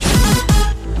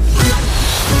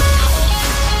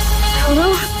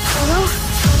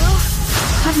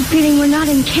feeling we're not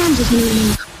in Kansas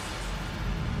anymore.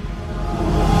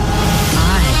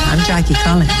 Hi, I'm Jackie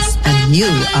Collins, and you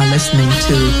are listening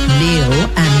to Neil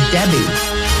and Debbie,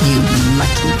 you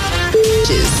lucky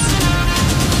bitches.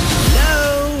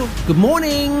 Hello, good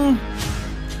morning.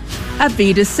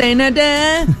 Avida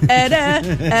Senada,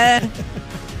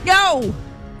 go!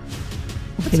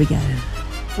 Here we go.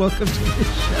 Welcome to the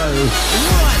show.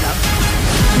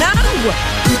 No!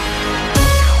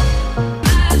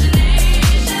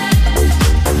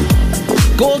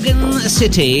 Gorgon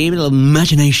City, a little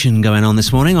imagination going on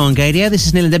this morning on Gadio. This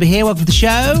is Neil and Debbie here. Welcome to the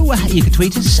show. You can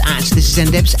tweet us at This Is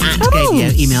NDebs at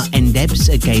Gadio. Email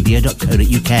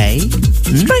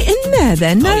ndebs@gadio.co.uk. Straight in there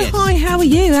then. No, yes. Hi, how are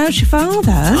you? How's your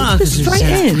father? Just straight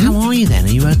in. How are you then? Are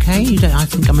you okay? I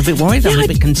think I'm a bit worried. I'm a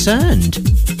bit concerned.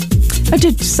 I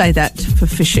did say that for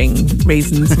fishing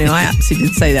reasons, Neil. I absolutely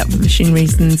did say that for fishing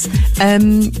reasons.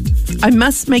 I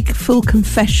must make a full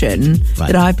confession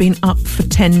that I've been up for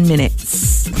 10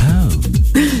 minutes. Oh.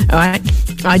 All right.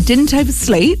 I didn't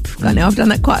oversleep. I know I've done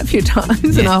that quite a few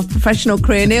times in our professional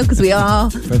career, Neil, because we are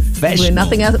professional. We're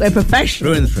nothing else. We're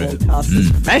professional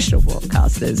broadcasters. Professional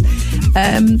broadcasters.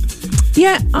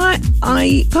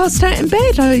 I passed out in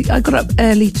bed. I got up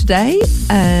early today,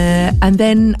 and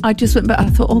then I just went back. I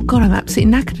thought, oh God, I'm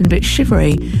absolutely knackered and a bit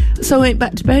shivery. So I went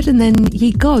back to bed, and then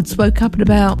ye gods woke up at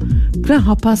about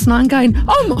 9:30, going,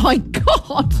 oh my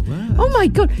God, oh my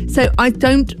God. So I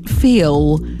don't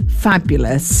feel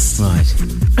fabulous, right?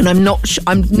 And I'm not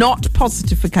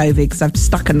positive for COVID because I've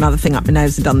stuck another thing up my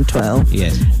nose and done the twirl.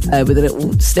 Yes. With a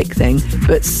little stick thing,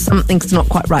 but something's not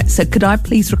quite right. So could I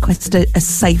please request a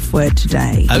safe word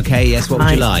today? Okay, yes. What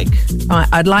would you like?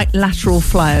 I'd like lateral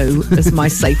flow as my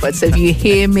safe word. So if you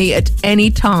hear me at any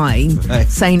time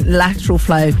saying lateral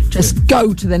flow, just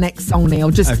go to the next song, Neil.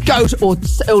 Just go to, or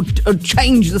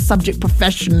change the subject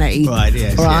professionally. Right,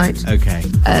 yes. All right. Yes. Okay.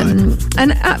 And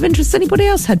out of interest, anybody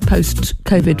else had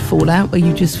post-COVID fallout where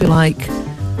you just feel like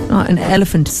an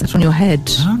elephant is sat on your head?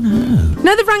 Oh, no.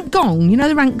 No, the rank gong. You know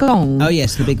the rank gong? Oh,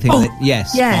 yes, the big thing.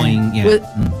 Yes. Yeah. Buying,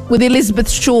 With Elizabeth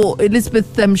Shaw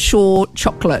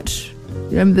chocolate.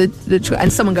 You remember the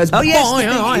and someone goes, oh,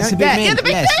 yes, the big mint.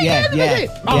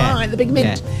 The big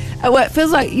mint. Well, it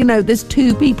feels like, there's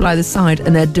two people either side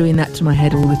and they're doing that to my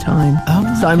head all the time.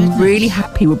 Oh, so I'm really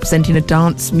happy we're presenting a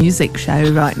dance music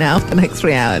show right now for the next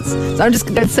 3 hours. So I'm just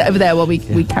going to sit over there while we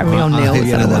carry on, Neil.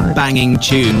 I'll have a banging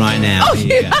tune right now. Oh,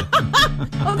 yeah.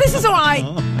 Oh, this is all right.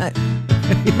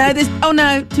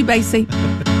 No, too bassy.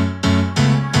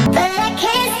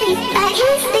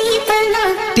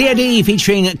 D.O.D.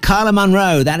 featuring Carla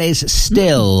Munro. That is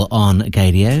still on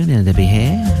Gadio. They'll be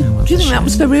here. Do you think that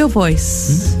was her real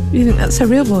voice? Do you think that's her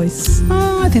real voice?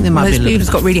 Oh, I think there might be a little bit. Who's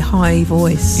got really high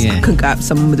voice. Yeah. I couldn't go up to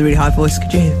someone with a really high voice,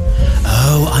 could you?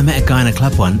 Oh, I met a guy in a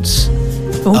club once.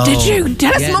 Oh, did you?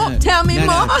 Tell me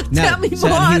more. Tell me so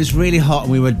more. He was really hot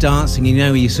and we were dancing.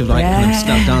 We used to kind of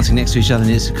start dancing next to each other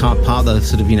and it's part of the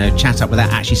sort of, chat up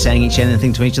without actually saying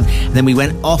anything to each other. And then we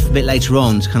went off a bit later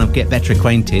on to kind of get better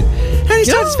acquainted. And he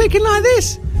started speaking like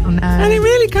this. Oh, no. And it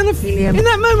really kind of, in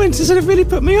that moment, it sort of really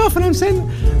put me off. And I'm saying,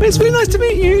 it's really nice to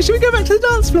meet you. Should we go back to the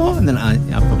dance floor? And then I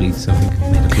probably sort of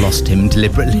may have lost him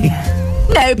deliberately.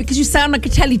 No, because you sound like a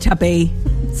Teletubby.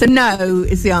 So no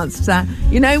is the answer to that.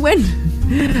 When...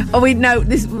 Oh, we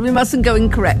mustn't go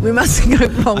incorrect. We mustn't go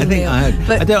wrong. I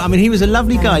think he was a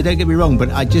lovely guy. Don't get me wrong,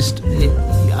 but I just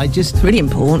it's really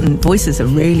important. Voices are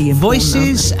really important.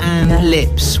 Voices and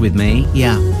lips with me.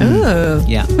 Yeah. Oh.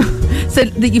 Yeah. So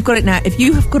that you've got it now. If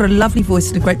you have got a lovely voice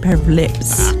and a great pair of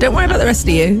lips, don't worry about the rest of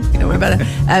you. Don't worry about it.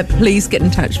 Please get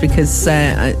in touch because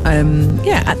at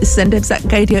this is ndebs at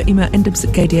Gadio. Email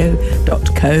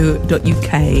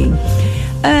ndebs@gadio.co.uk.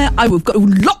 We've got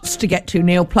lots to get to,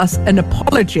 Neil, plus an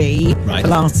apology for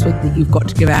last week that you've got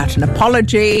to give out. An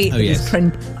apology. Oh, yes. It was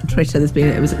trend on Twitter.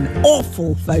 It was an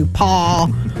awful faux pas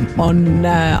on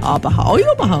our behalf. Oh,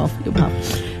 your behalf.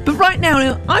 But right now,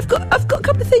 Neil, I've got a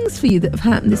couple of things for you that have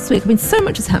happened this week. I mean, so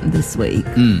much has happened this week.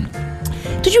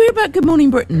 Did you hear about Good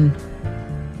Morning Britain?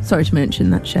 Sorry to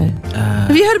mention that show.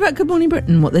 Have you heard about Good Morning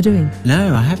Britain, what they're doing?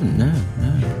 No, I haven't. No.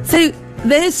 So...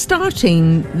 they're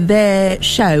starting their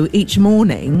show each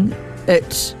morning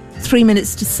at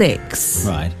 6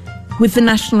 right, with the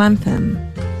national anthem.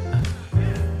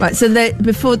 Right, so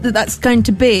that's going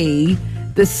to be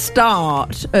the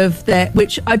start of their,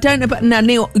 which I don't know, but now,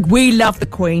 Neil, we love the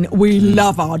Queen, we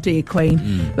love our dear Queen,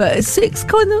 but at 6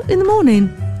 in the morning,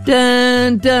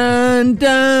 dun, dun,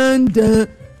 dun, dun.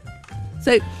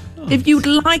 So... if you'd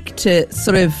like to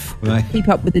sort of keep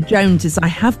up with the Joneses, I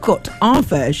have got our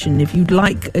version. If you'd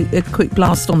like a quick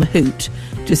blast on the hoot,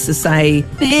 just to say,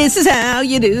 this is how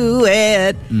you do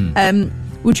it.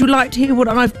 Would you like to hear what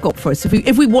I've got for us?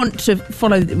 If we want to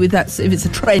follow with that, if it's a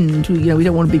trend, we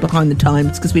don't want to be behind the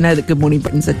times because we know that Good Morning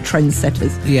Britain's are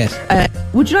trendsetters. Yes.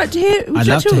 Would you like to hear? I'd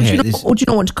love to hear this. Or do you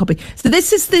not want to copy? So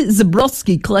this is the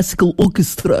Zabrowski Classical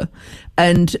Orchestra,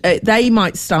 and they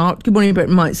might start. Good Morning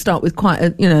Britain might start with quite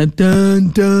a dun dun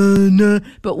dun,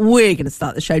 but we're going to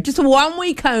start the show just for 1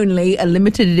 week only, a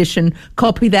limited edition.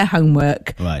 Copy their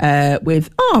homework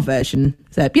with our version.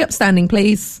 So be upstanding,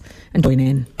 please, and join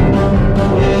in.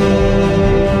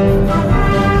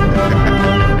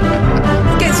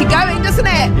 Gets you going, doesn't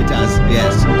it? It does,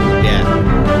 yes. Yeah.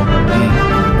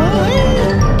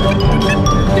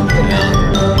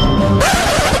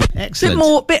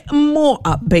 Excellent. Bit more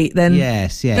upbeat then.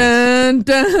 Yes. Dun,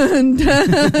 dun,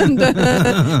 dun, dun.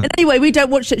 And anyway, we don't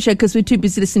watch that show because we're too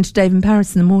busy listening to Dave in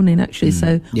Paris in the morning, actually.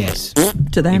 So yes,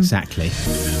 to them. Exactly.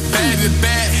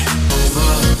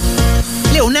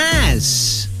 Lil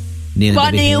Nas.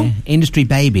 Neil. Industry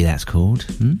Baby, that's called.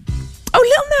 Oh,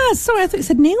 Lil Nas. Sorry, I thought you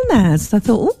said Neil Nas. I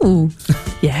thought,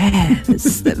 yeah,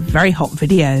 it's a very hot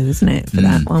video, isn't it, for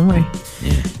that one?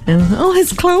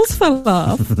 His clothes fell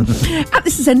off.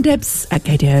 This is NDebs at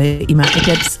Gadio. Email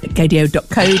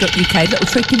ndebs@gadio.co.uk. Little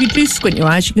trick, if you do squint your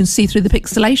eyes, you can see through the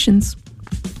pixelations.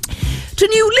 To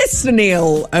new listener,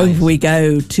 Neil, over we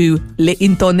go to Le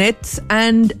Internet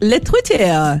and Le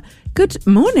Twitter. Good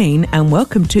morning and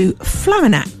welcome to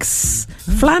Flamantics,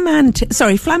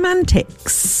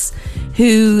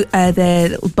 who their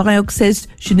little biog says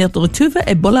Je ne retrouve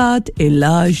et bolade et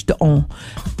l'âge de on.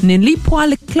 Ne lis pas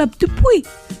le club depuis.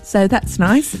 So that's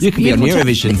nice. You could be on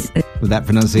Eurovision with that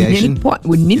pronunciation. Well,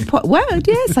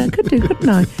 yes, I could do, couldn't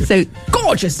I? So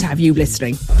gorgeous to have you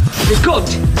listening. The good,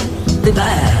 the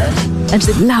bad, and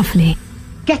the lovely.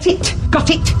 Get it, got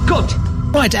it, good.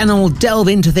 Right, and I'll delve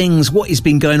into things, what has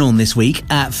been going on this week.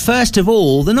 First of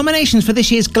all, the nominations for this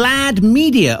year's GLAAD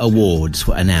Media Awards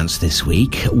were announced this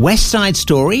week. West Side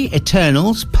Story,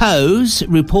 Eternals, Pose,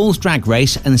 RuPaul's Drag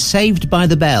Race and Saved by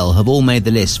the Bell have all made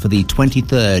the list for the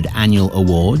 23rd Annual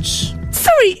Awards.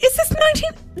 Sorry, is this the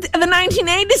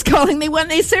 1980s calling? They weren't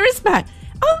their series back.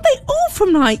 Aren't they all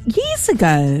from, years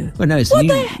ago? Well, no, it's a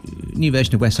new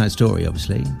version of West Side Story,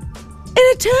 obviously. In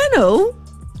Eternal?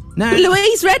 No.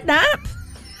 Louise Redknapp?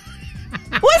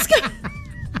 What's going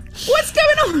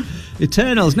on?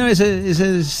 Eternals, no, it's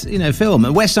a film.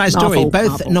 West Side Story,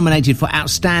 both nominated for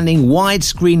outstanding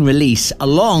widescreen release,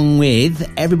 along with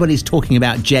everybody's talking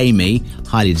about Jamie,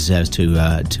 highly deserves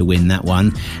to win that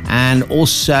one, and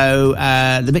also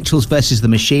The Mitchells versus the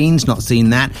Machines, not seen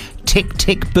that. Tick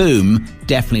Tick Boom,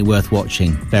 definitely worth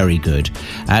watching, very good.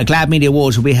 GLAAD Media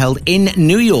Awards will be held in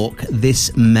New York this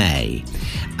May.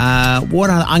 I'm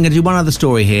going to do one other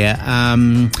story here.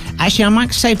 Actually, I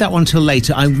might save that one till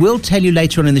later. I will tell you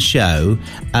later on in the show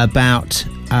about...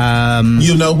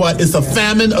 you know what? It's a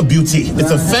famine of beauty.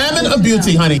 It's a famine of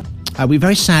beauty, honey. We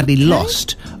very sadly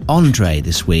lost Andre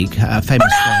this week. Famous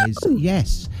for his...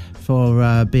 Yes.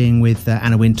 For being with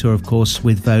Anna Wintour, of course,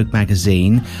 with Vogue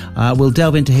magazine. We'll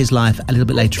delve into his life a little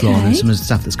bit later on and some of the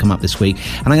stuff that's come up this week.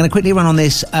 And I'm going to quickly run on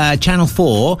this. Channel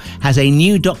 4 has a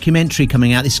new documentary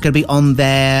coming out. This is going to be on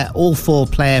their All 4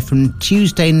 player from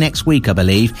Tuesday next week, I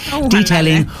believe,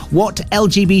 detailing what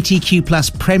LGBTQ plus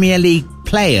Premier League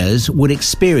players would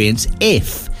experience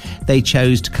if they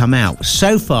chose to come out.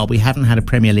 So far, we haven't had a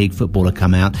Premier League footballer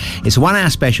come out. It's a 1 hour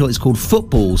special. It's called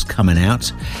Football's Coming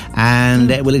Out,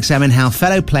 and it will examine how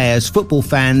fellow players, football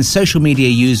fans, social media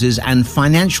users and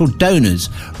financial donors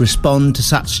respond to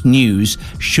such news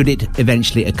should it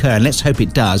eventually occur. And let's hope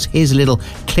it does. Here's a little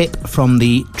clip from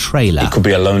the trailer. It could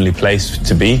be a lonely place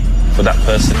to be for that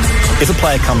person. If a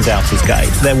player comes out as gay,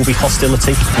 there will be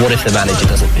hostility. What if the manager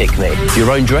doesn't pick me? Your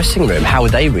own dressing room, how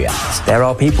would they react? There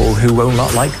are people who will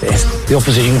not like this. The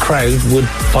opposition crowd would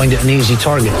find it an easy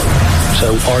target.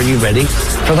 So are you ready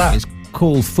for that? It's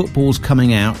called Football's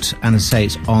Coming Out, and as I say,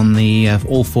 it's on the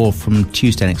All 4 from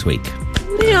Tuesday next week.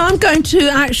 Yeah, I'm going to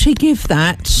actually give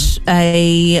that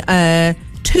a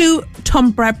 2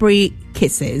 Tom Bradbury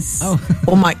kisses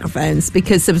or microphones,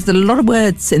 because there was a lot of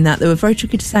words in that were very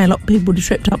tricky to say. A lot of people would have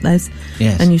tripped up those.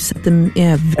 Yes. And you said them,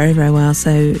 very, very well. So,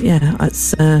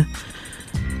 it's...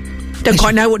 Don't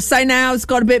quite know what to say now. It's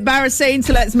got a bit embarrassing,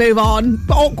 so let's move on.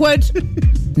 But awkward.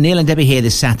 Neil and Debbie here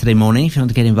this Saturday morning. If you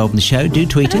want to get involved in the show, do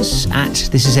tweet us at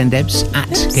This Is NDebs at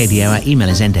Gadio. Our email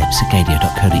is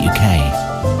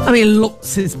ndebs@gadio.co.uk. I mean,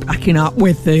 lots is backing up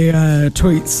with the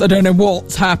tweets. I don't know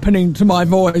what's happening to my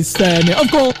voice then.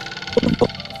 I've got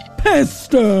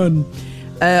Peston.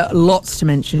 Lots to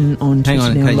mention on Twitter.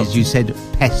 Hang on, you said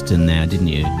Peston now, didn't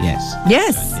you? Yes.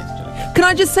 Yes. Can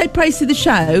I just say praise to the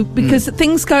show? Because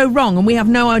things go wrong and we have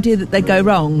no idea that they go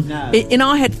wrong. No. In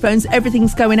our headphones,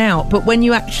 everything's going out. But when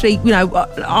you actually,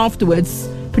 afterwards,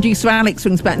 producer Alex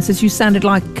rings back and says, you sounded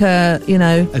like, a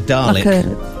Dalek. Like a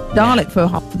Dalek for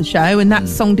half of the show, and that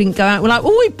song didn't go out. We're like,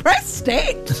 we pressed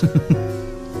it.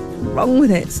 Wrong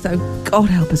with it. So, God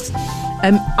help us.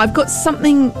 I've got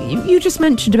something you just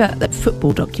mentioned about that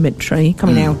football documentary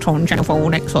coming out on Channel 4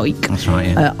 next week. That's right,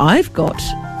 yeah. I've got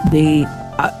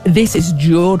this is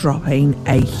jaw-dropping.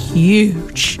 A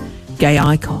huge gay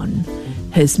icon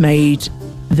has made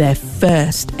their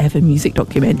first ever music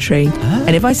documentary.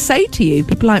 And if I say to you,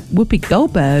 people like Whoopi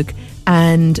Goldberg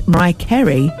and Mariah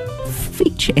Carey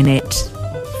feature in it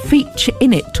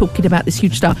talking about this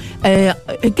huge star.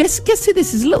 Guess who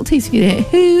this is? A little teaser here.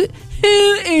 Who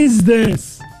is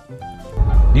this?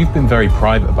 You've been very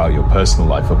private about your personal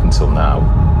life up until now.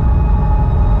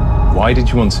 Why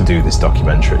did you want to do this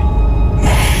documentary?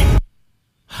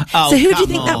 So who do you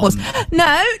think that was?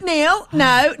 No,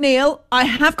 Neil. I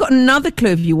have got another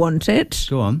clue if you want it.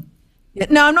 Go on.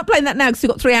 No, I'm not playing that now because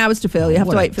you've got 3 hours to fill. You have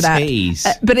to wait for that.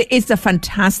 But it is a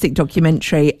fantastic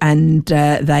documentary, and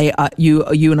you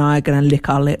and I are going to lick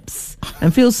our lips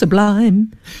and feel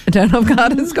sublime. I don't have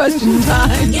Garden's question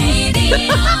time.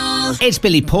 It's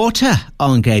Billy Porter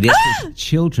on Gay.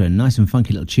 Children. Nice and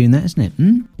funky little tune, that, isn't it?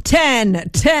 10.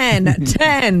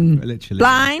 Literally.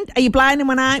 Blind? Are you blind in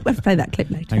one eye? We'll have to play that clip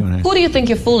later. Hang on. Who do you think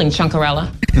you're fooling, Chunkarella?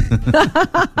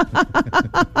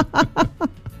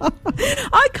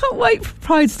 I can't wait for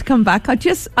Pride's to come back. I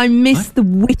miss the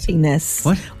wittiness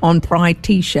on Pride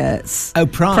t-shirts. Oh,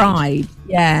 Pride. Pride.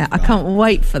 Yeah, I can't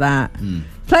wait for that.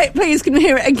 Please can we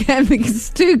hear it again because it's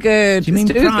too good. Do you mean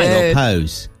Pride or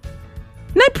Pose?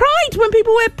 No, Pride, when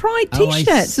people wear Pride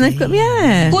t-shirts and they've got,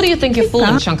 Who do you think you're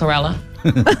fooling, Chunkarella?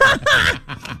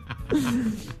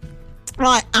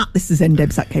 Right, this is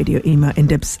ndebs@gadio. Email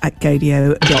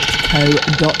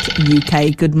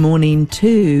ndebs@gadio.co.uk. Good morning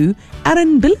to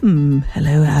Aaron Billam.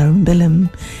 Hello, Aaron Billam.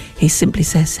 He simply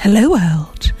says, hello,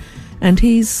 world. And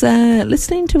he's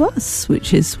listening to us,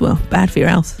 which is, well, bad for your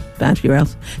health. Bad for your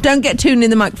health. Don't get tuned in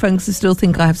the microphone because I still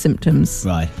think I have symptoms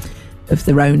of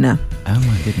the Rona. Oh,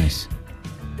 my goodness.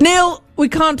 Neil, we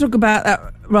can't talk about that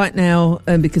right now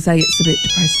because it's a bit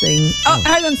depressing. Oh,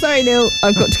 hang on, sorry, Neil.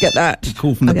 I've got to get that.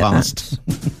 Call from the past.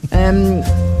 No,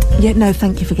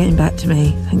 thank you for getting back to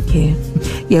me. Thank you.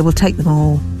 Yeah, we'll take them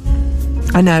all.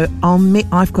 I know.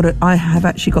 I have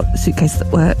actually got a suitcase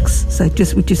that works. So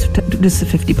just the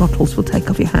 50 bottles we'll take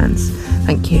off your hands.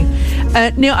 Thank you,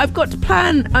 Neil.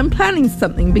 I'm planning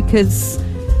something because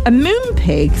a moon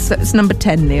pig. So it's number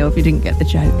 10, Neil. If you didn't get the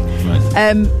joke,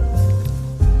 right.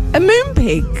 A moon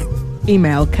pig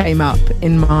email came up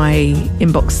in my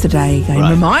inbox today going,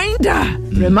 reminder.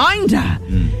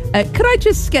 Could I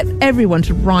just get everyone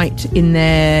to write in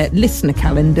their listener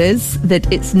calendars that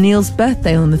it's Neil's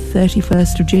birthday on the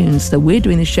 31st of June. So we're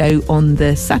doing the show on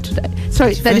the Saturday.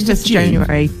 Sorry, 31st of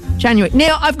January.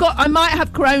 Neil, I might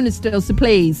have corona still, so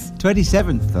please.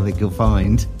 27th, I think you'll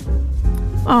find.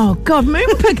 Oh, God,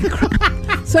 moonpig.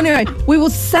 So anyway, we will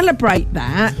celebrate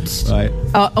that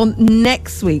on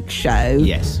next week's show.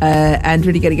 Yes. And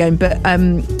really get it going. But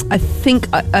I think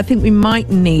we might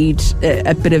need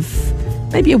a bit of,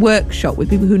 maybe a workshop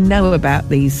with people who know about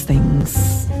these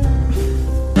things.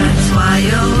 That's why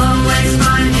you'll always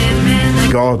find him in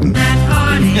the garden.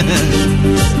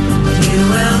 You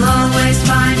will always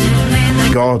find him in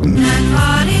the garden.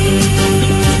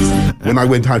 When I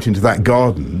went out into that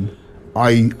garden,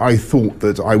 I thought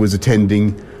that I was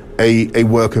attending a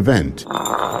work event.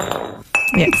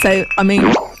 Yeah, so, I mean,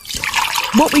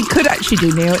 what we could actually do,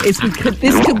 Neil, is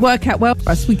this could work out well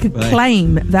for us. We could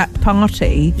claim that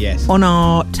party on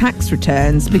our tax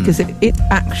returns because it's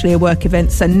actually a work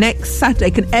event. So next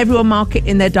Saturday, can everyone mark it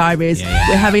in their diaries?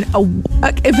 We're having a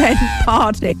work event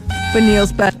party for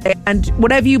Neil's birthday, and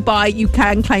whatever you buy, you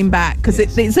can claim back because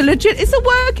it's a work event. It's a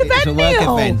work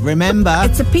event. Remember,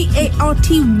 it's a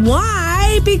party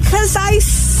because I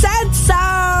said so.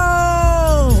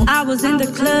 I was in the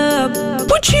club.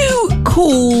 Would you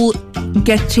call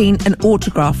getting an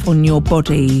autograph on your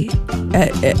body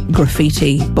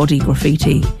graffiti? Body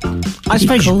graffiti? I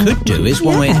suppose you could do. It's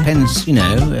one way. It depends,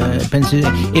 depends.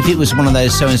 If it was one of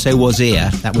those so-and-so was here,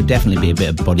 that would definitely be a bit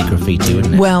of body graffiti,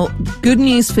 wouldn't it? Well, good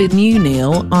news for you,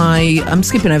 Neil. I'm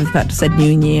skipping over the fact I said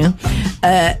new year.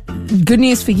 Good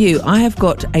news for you. I have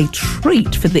got a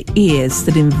treat for the ears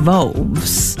that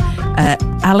involves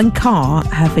Alan Carr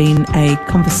having a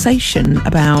conversation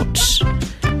about,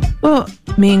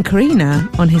 me and Karina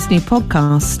on his new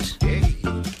podcast.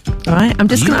 All right, I'm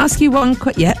just going to ask you one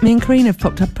quick. Yeah, me and Karina have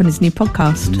popped up on his new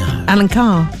podcast. No. Alan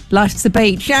Carr, Life's the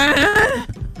Beach.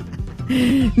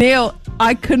 Neil,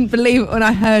 I couldn't believe it when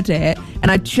I heard it, and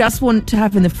I just want to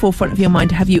have in the forefront of your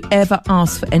mind, have you ever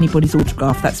asked for anybody's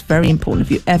autograph? That's very important.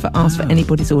 Have you ever asked for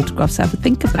anybody's autograph? So have a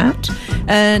think of that.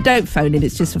 Don't phone it,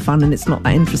 it's just for fun and it's not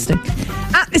that interesting.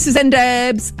 This is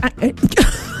NDebs.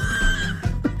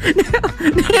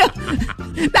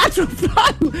 Lateral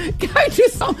flow. Go to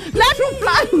song. Lateral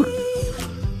flow.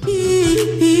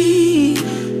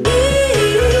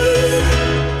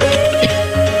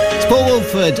 It's Paul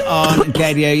Woolford on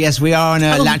Gadio. Yes, we are on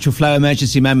a lateral flow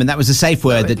emergency moment. That was a safe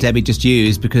word that Debbie just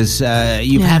used because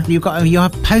you have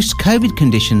post-COVID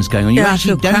conditions going on.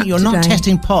 You're not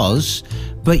testing POS,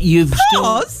 but you've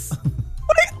POS?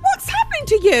 What's happening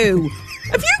to you?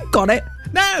 Have you got it?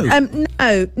 No.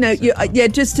 No.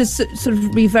 Just to sort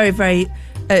of be very, very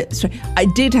sorry. I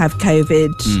did have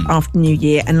COVID after New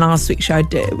Year, and last week's show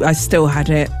I still had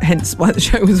it, hence why the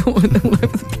show was all over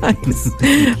the place.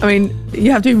 I mean,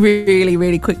 you have to be really,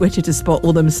 really quick-witted to spot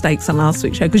all the mistakes on last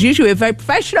week's show, because usually we're very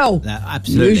professional.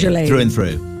 Absolutely. Usually. Through and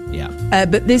through. Yeah.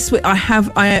 But this week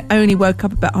I only woke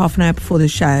up about half an hour before the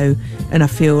show, and I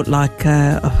feel like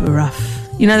rough.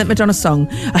 You know that Madonna song,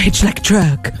 I hit you like a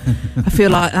truck. I feel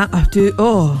like that. I do.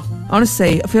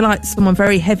 Honestly, I feel like someone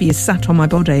very heavy is sat on my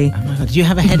body. Oh my God. Did you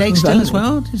have a headache still as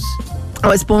well?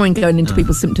 It's boring going into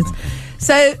people's symptoms.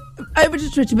 So, over to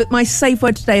Twitter, but my safe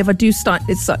word today, if I do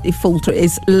slightly falter,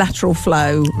 is lateral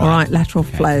flow. Right. All right, lateral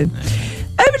flow.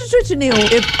 Over to Twitter, Neil,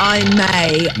 if I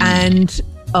may, and...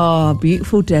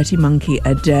 beautiful dirty monkey,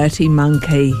 a dirty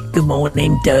monkey. Good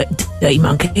morning, dirty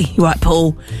monkey. You right,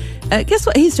 Paul? Guess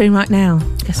what he's doing right now?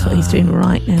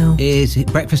 Is it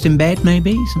breakfast in bed,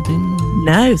 maybe? Something?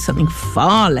 No, something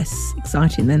far less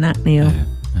exciting than that, Neil.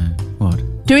 What?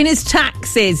 Doing his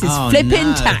taxes, his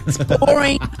flipping tax,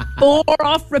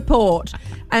 bore-off report.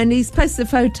 And he's posted a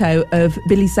photo of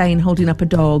Billy Zane holding up a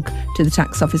dog to the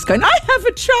tax office going, I have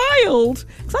a child.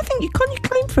 Because I think you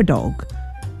claim for a dog.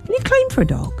 Can you claim for a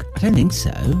dog? I don't think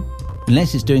so.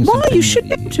 Unless it's doing something. Why? You should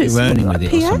be able to. You're earning with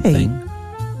it or something.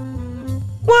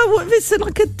 Well, what if it's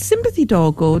like a sympathy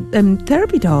dog or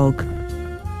therapy dog?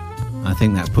 I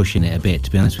think that's pushing it a bit,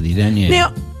 to be honest with you, don't you?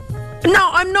 Neil,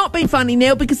 no, I'm not being funny,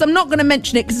 Neil, because I'm not going to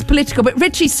mention it because it's political, but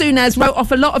Richie Sunak wrote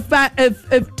off a lot of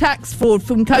tax fraud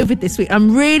from COVID this week.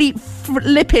 I'm really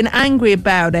flipping angry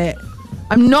about it.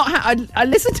 I'm not... I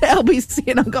listened to LBC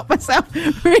and I got myself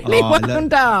really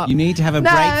wound up. You need to have a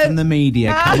break from the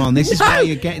media. Come on, this is why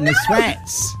you're getting the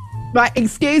sweats. Right,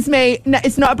 excuse me. No,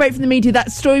 it's not a break from the media.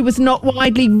 That story was not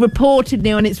widely reported,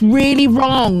 Neil, and it's really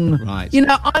wrong. Right. You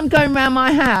know, I'm going around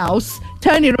my house,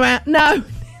 turning around... No,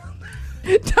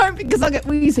 don't, because I get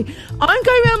wheezy. I'm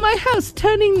going around my house,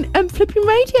 flipping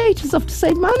radiators off to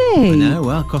save money. I know,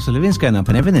 well, cost of living's going up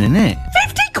and everything, isn't it?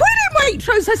 50 quid in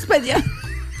Waitrose I spent... 50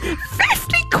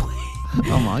 quid.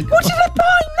 Oh my God. What did I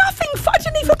buy? Nothing. I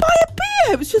didn't even buy a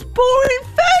beer. It was just boring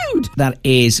food. That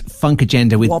is Funk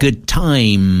Agenda with Good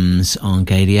Times on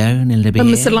Gadio. When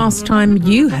was the last time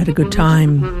you had a good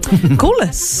time? Call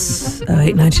us.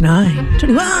 0899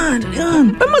 21.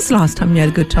 When was the last time you had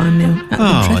a good time, Neil?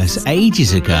 It's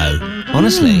ages ago.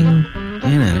 Honestly. You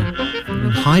know.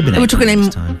 Hibernating. We're talking this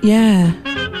time. Yeah.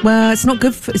 Well, it's not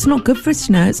good for us,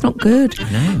 you know. It's not good.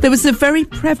 No. There was a very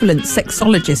prevalent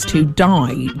sexologist who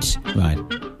died. Right.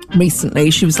 Recently.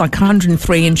 She was like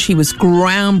 103 and she was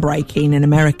groundbreaking in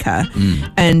America.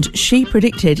 And she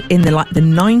predicted in the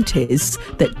 90s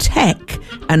that tech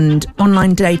and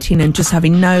online dating and just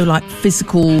having no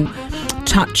physical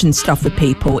touch and stuff with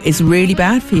people is really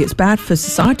bad for you. It's bad for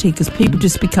society because people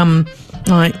just become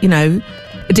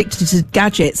addicted to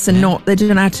gadgets and they don't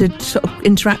know how to sort of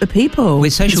interact with people.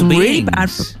 With social beings. Really bad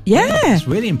for, it's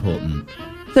really important.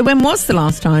 So when was the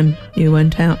last time you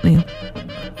went out, Neil?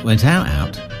 Went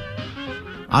out?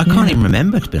 I can't even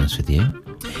remember, to be honest with you.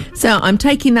 So I'm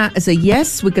taking that as a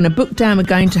yes. We're going to book down. We're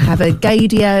going to have a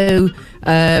Gadio.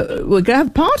 We're going to have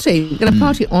a party. We're going to have a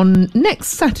party on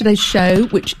next Saturday's show,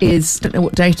 which is, don't know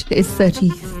what date it is,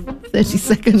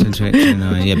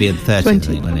 32nd. Yeah, be the 30th, 20th, I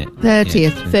think, won't it?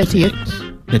 30th.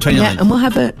 No, 29th. Yeah, and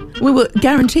we will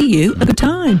guarantee you a good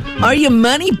time. Are your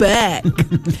money back?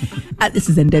 This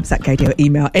is ndebs at Gadio.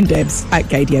 Email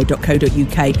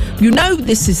ndebs@gadio.co.uk. You know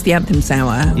this is the Anthems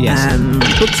Hour. Yes.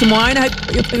 Book some wine. I hope you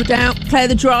got your food out. Play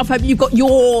the giraffe. Hope you've got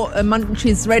your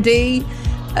munchies ready,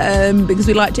 because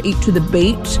we like to eat to the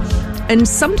beat. And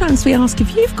sometimes we ask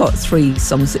if you've got 3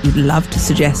 songs that you'd love to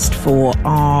suggest for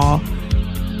our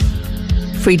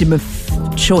freedom of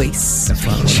choice. That's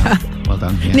well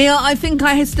done. Yeah. Neil, I think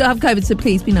I still have COVID, so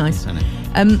please be nice.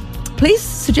 please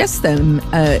suggest them.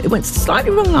 It went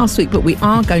slightly wrong last week, but we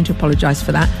are going to apologise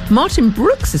for that. Martin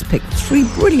Brooks has picked 3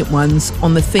 brilliant ones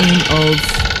on the theme of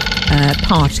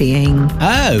partying.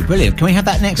 Oh, brilliant. Can we have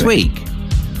that next week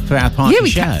for our party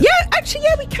show? Can. Yeah, actually,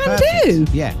 we can do.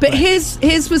 Yeah. But his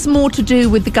was more to do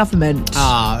with the government.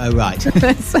 Right.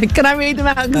 So can I read them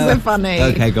out because they're funny?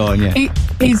 Okay, go on, yeah.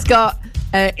 He's got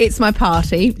It's My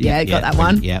Party. Yeah, got that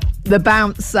one. Yeah. The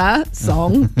Bouncer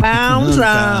song. Bouncer.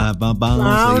 Not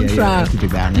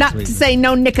to say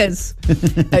no knickers.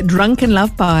 Drunk in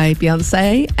Love by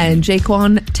Beyonce and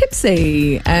Jaquan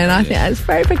Tipsy. And I think that's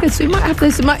very, very good. So we might have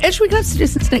those. Actually, we can have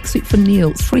suggestions next week for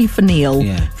Neil. 3 for Neil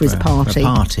for his party. For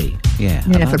a party. Yeah.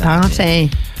 Yeah, for a party.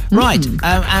 Right,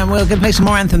 and we're going to play some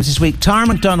more anthems this week. Tara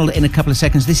McDonald in a couple of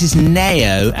seconds. This is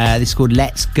Neo. This is called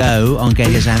Let's Go on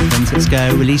Gaydia's Anthems. Let's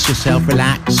go. Release yourself.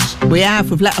 Relax.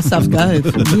 We've let ourselves go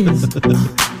for years.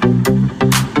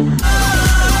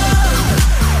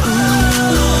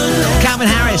 Calvin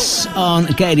Harris on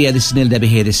Gaydia. This is Neil Debbie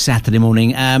here this Saturday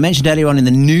morning. Mentioned earlier on in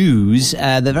the news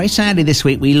that very sadly this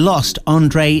week we lost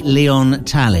Andre Leon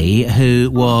Talley, who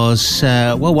was,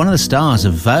 one of the stars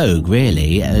of Vogue,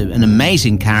 really. An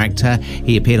amazing character.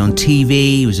 He appeared on TV.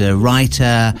 He was a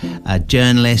writer, a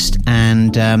journalist,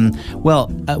 and,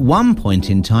 at one point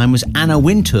in time was Anna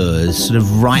Wintour's sort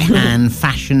of right-hand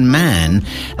fashion man.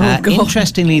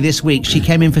 Interestingly, this week she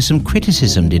came in for some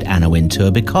criticism, did Anna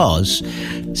Wintour, because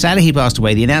sadly he passed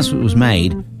away. The announcement was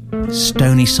made,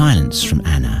 stony silence from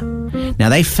Anna. Now,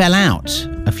 they fell out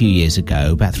a few years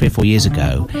ago, about 3 or 4 years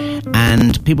ago,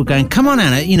 and people going, come on,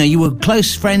 Anna, you were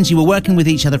close friends, you were working with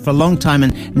each other for a long time,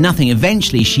 and nothing.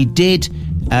 Eventually, she did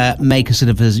make a sort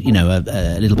of,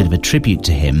 a little bit of a tribute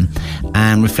to him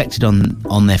and reflected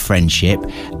on their friendship.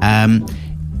 I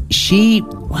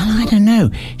don't know.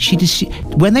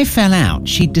 When they fell out,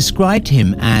 she described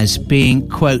him as being,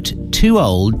 quote, too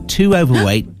old, too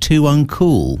overweight, too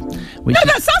uncool. No,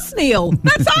 that's us, Neil.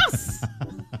 That's us.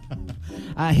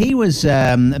 He was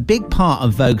a big part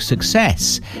of Vogue's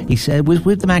success. He said was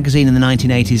with the magazine in the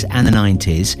 1980s and the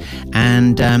 90s.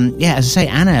 And as I say,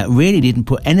 Anna really didn't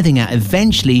put anything out.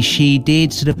 Eventually, she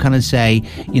did sort of kind of say,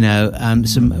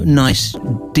 some nice,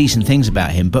 decent things about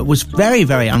him, but was very,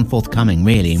 very unforthcoming,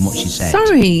 really, in what she said.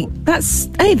 Sorry,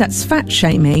 that's fat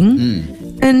shaming.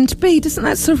 And B, doesn't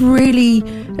that sort of really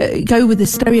go with the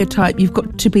stereotype? You've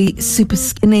got to be super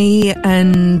skinny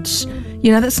and,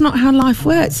 that's not how life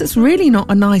works. It's really not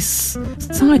a nice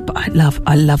side. But I love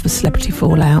a celebrity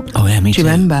fallout. Oh, yeah, me too. Do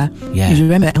you remember? Yeah. Do you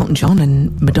remember Elton John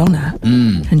and Madonna?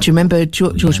 And do you remember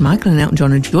George Michael and Elton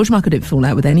John? And George Michael didn't fall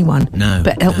out with anyone. No.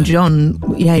 But Elton John,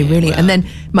 really. Well. And then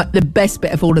the best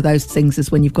bit of all of those things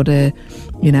is when you've got to,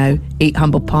 eat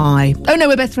humble pie. Oh, no,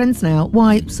 we're best friends now.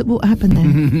 Why? So what happened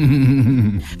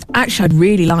then? Actually, I'd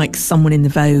really like someone in the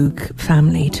Vogue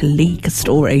family to leak a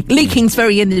story. Leaking's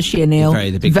very in this year, Neil.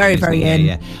 Very, very in.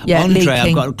 Yeah, Andre, leaking.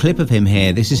 I've got a clip of him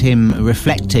here. This is him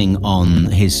reflecting on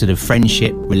his sort of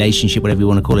friendship, relationship, whatever you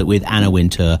want to call it, with Anna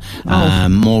Wintour,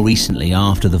 more recently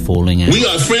after the falling out. We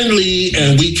are friendly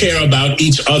and we care about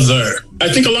each other.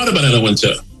 I think a lot about Anna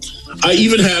Wintour. I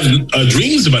even have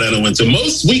dreams about Anna Wintour.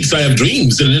 Most weeks I have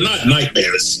dreams and they're not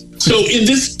nightmares. So in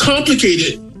this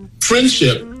complicated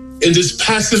friendship, in this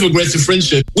passive-aggressive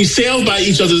friendship, we sail by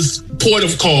each other's port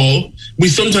of call. We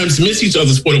sometimes miss each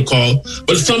other's port of call,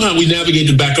 but somehow we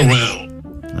navigated back around.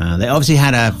 They obviously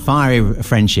had a fiery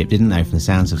friendship, didn't they, from the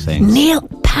sounds of things? Neil,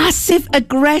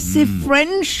 passive-aggressive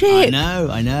friendship.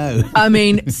 I know. I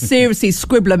mean, seriously,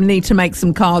 Scribbler need to make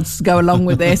some cards to go along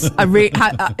with this.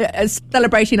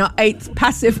 Celebrating our 8th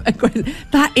passive-aggressive.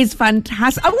 That is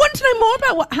fantastic. I want to know more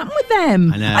about what happened with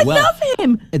them. I know. I love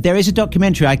him. There is a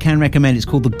documentary I can recommend. It's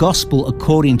called The Gospel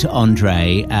According to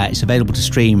Andre. It's available to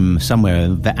stream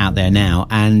somewhere out there now.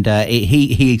 And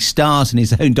he stars in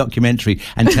his own documentary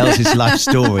and tells his life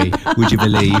story. Would you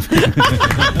believe? Of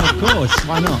course,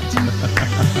 why not?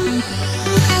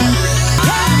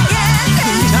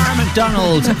 Tara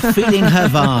McDonald feeling her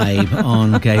vibe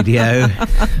on Gaydio.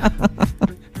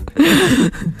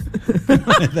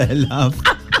 Their love.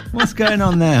 What's going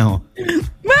on now?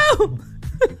 Well,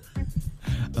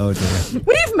 oh dear.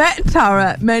 We've met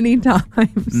Tara many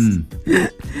times,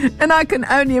 and I can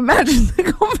only imagine the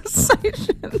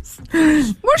conversations.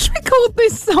 What should we call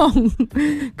this song?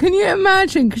 Can you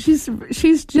imagine? Because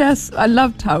she's just, I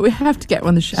love Tara. We have to get her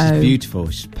on the show. She's beautiful.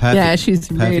 She's perfect. Yeah, she's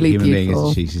perfect really human beautiful.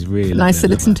 Being, isn't she? She's really nice to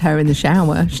listen to her in the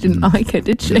shower. She didn't like it,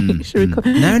 did she?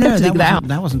 No,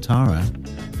 that wasn't Tara.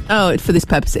 Oh, for this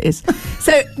purpose it is.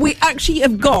 So we actually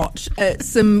have got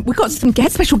some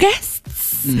special guests.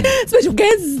 Special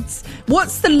guests.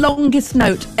 What's the longest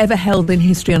note ever held in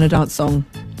history on a dance song?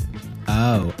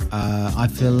 Oh, I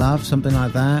feel love, something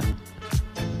like that.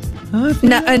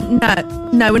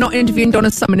 No, we're not interviewing Donna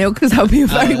Summerhill because that would be a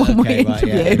very one-way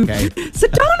interview. Right, yeah, okay. So,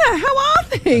 Donna, how are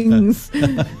things?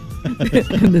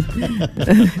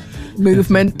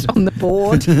 Movement on the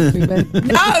board.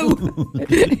 No!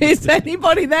 Is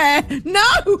anybody there?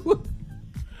 No!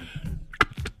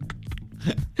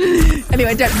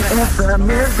 Anyway, don't I'm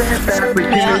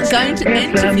going to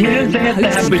interview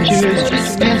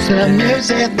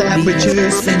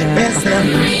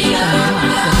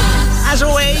As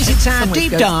always, it's our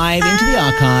deep dive into the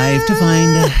archive to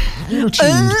find a little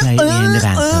tune to play at the end of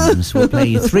Anthems. We'll play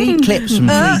you 3 clips from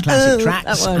 3 classic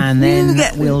tracks, and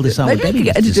then we'll decide what Debbie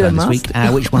gets to decide this week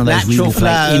which one of those we will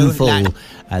play in full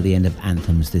at the end of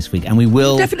Anthems this week. And we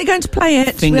will... definitely going to play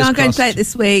it. We are going to play it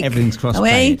this week. Everything's crossed.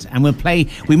 Play it. And we'll play...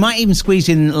 We might even squeeze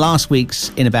in last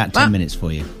week's in about 10 minutes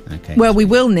for you. Okay. Well, we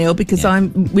will, Neil, because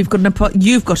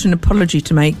you've got an apology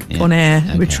to make on air,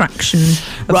 retraction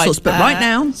of sorts. But right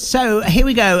now... So, here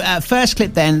we go. First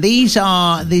clip then. These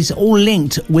are all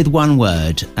linked with one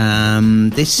word.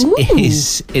 This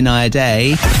is Inaya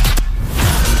Day.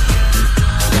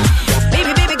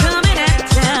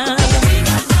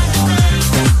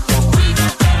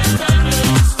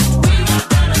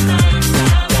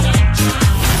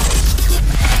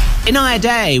 Inaya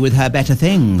Day with her Better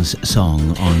Things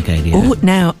song on Gadio. Oh,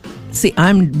 now, see,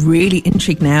 I'm really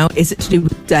intrigued now. Is it to do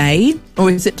with day, or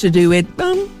is it to do with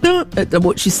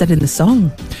what she said in the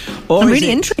song? I'm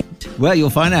really intrigued. Well, you'll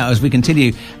find out as we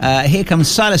continue. Here comes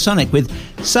Silasonic with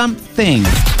Something.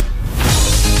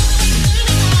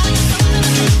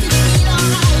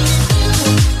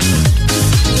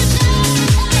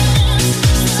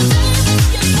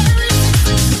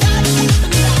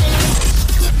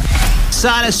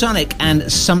 Silasonic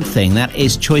and Something. That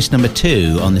is choice number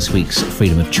 2 on this week's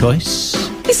Freedom of Choice.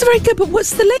 It's very good, but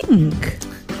what's the link?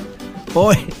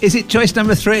 Or is it choice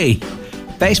number 3?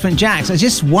 Basement Jaxx. It's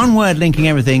just one word linking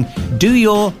everything. Do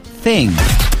your thing.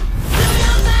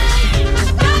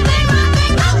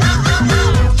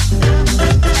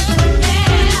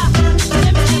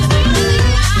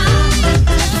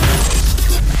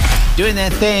 Doing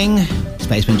their thing. It's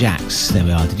Basement Jaxx. There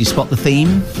we are. Did you spot the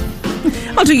theme?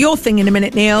 I'll do your thing in a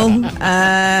minute, Neil. It's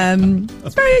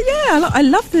very, I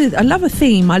love a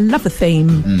theme. I love a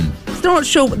theme. Still not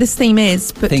sure what this theme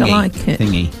is, but thingy. I like it.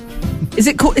 Thingy. Is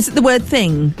it the word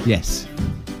thing? Yes.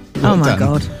 Well my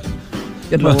God.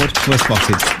 Good Lord. We're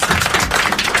spotted.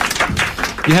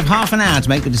 You have half an hour to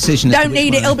make the decision. Don't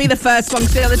need it. It'll be the first one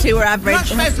because the other 2 are average. Not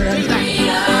supposed to do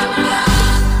that.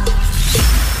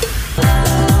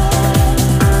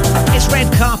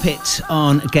 Red Carpet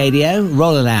on Gadio.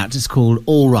 Roll it out. It's called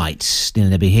All Right. Neil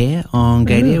Debbie here on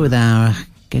Gadio with our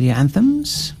Gadio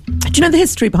anthems. Do you know the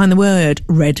history behind the word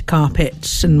red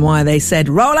carpet and why they said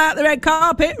roll out the red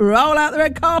carpet, roll out the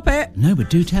red carpet? No, but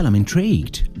do tell. I'm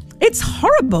intrigued. It's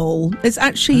horrible. It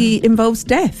actually involves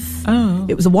death. Oh.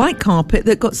 It was a white carpet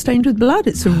that got stained with blood.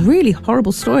 It's a really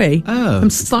horrible story. Oh. I'm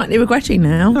slightly regretting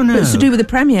now. Oh, no. It's to do with the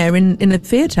premiere in a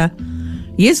theatre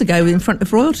years ago in front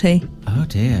of royalty. Oh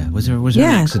dear. Was there an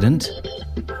accident?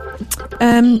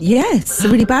 Yes, a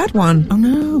really bad one. Oh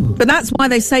no. But that's why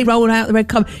they say roll out the red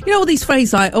carpet. You know all these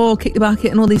phrases like, kick the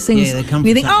bucket and all these things. Yeah, they come and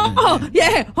you think, you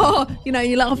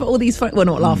laugh at all these well,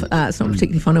 not laugh at that, it's not a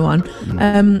particularly funny one.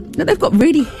 They've got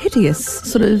really hideous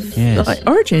sort of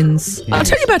origins. Yes. I'll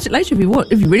tell you about it later if you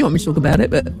really want me to talk about it,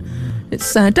 but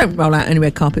it's don't roll out any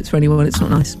red carpets for anyone, it's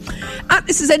not nice.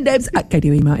 This is NDebs at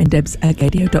Gadio, email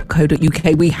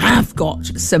ndebs@gadio.co.uk. We have got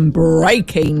some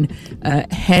breaking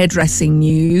hairdressing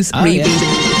news.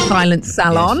 Silent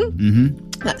Salon. Yes. Mm-hmm.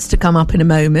 That's to come up in a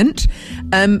moment.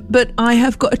 But I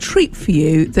have got a treat for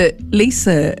you that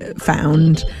Lisa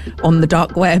found on the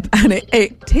dark web, and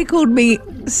it tickled me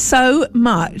so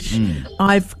much.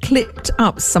 I've clipped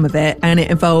up some of it, and it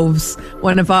involves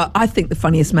one of I think the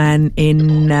funniest man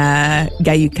in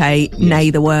gay UK,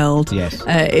 nay the world. Yes.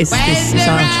 Is this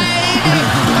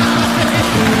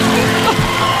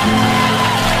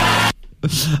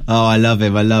Oh, I love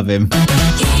him.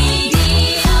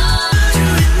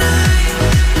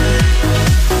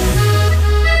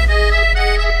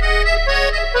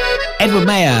 Edward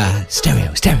Mayer,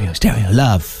 stereo,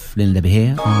 love. Neil Debbie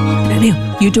here. Neil,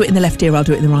 you do it in the left ear, I'll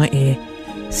do it in the right ear.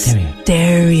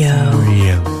 Stereo.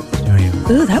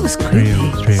 Oh, that was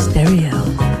creepy. Stereo.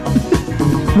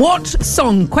 What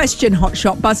song? Question,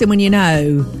 Hotshot. Buzz in when you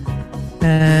know.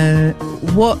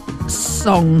 What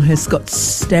song has got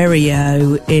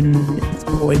stereo in? It's a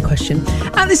boring question.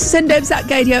 And this is ndebs at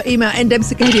Gadio. Email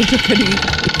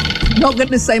ndebs@gadio.co.uk. Not going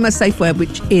to say my safe word,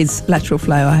 which is lateral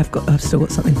flow. I've still got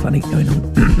something funny going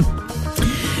on.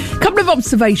 Couple of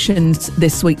observations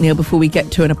this week, Neil, before we get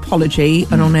to an apology,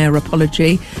 an on-air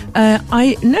apology.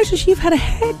 I noticed you've had a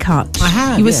haircut. I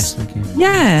have, yes. Thank you.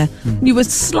 Yeah. You were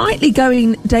slightly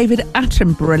going David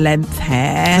Attenborough length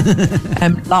hair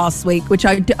last week, which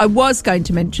I was going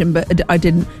to mention, but I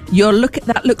didn't.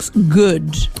 That looks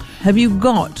good. Have you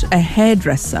got a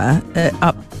hairdresser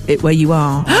up where you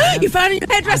are? You found a new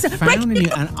hairdresser.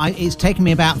 It's taken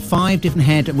me about 5 different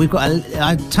hairdressers. We've got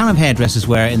a ton of hairdressers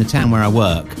in the town where I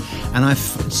work, and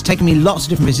it's taken me lots of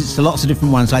different visits to lots of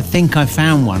different ones. I think I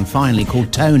found one finally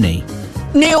called Tony.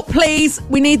 Neil, please,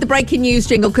 we need the breaking news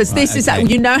jingle because this is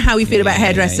you know how we feel about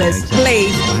hairdressers. Exactly.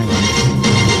 Please.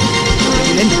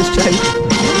 End of the show.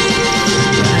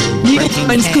 Neil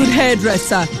finds good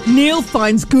hairdresser. Neil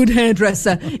finds good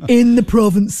hairdresser in the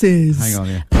provinces. Hang on,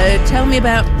 yeah. Tell me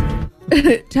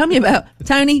about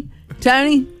Tony.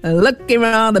 Tony, looking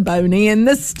rather bony in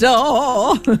the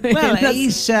store. Well,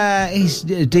 he's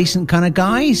a decent kind of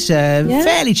guy. He's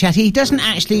fairly chatty. He doesn't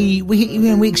actually...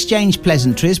 We exchange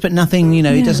pleasantries, but nothing, he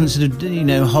doesn't sort of,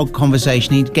 hog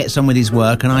conversation. He gets on with his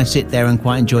work, and I sit there and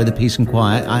quite enjoy the peace and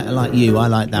quiet. I like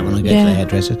that when I go to the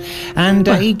hairdresser. And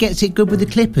he gets it good with the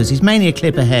clippers. He's mainly a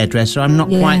clipper hairdresser. I'm not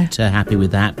quite happy with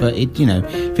that, but it,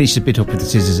 finishes a bit up with the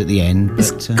scissors at the end.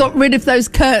 It's got rid of those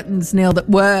curtains, Neil, that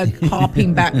were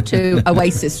harping back to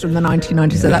Oasis from the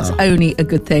 1990s, so that's only a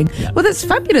good thing. Yeah. Well, that's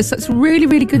fabulous. That's really,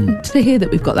 really good to hear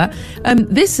that we've got that.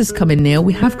 This has come in, Neil.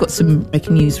 We have got some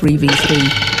breaking news re VC.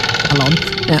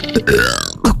 Now,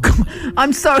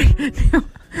 I'm sorry. Oh,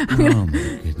 my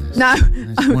goodness. No.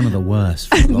 That's one of the worst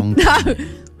for a long time.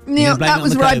 Neil, that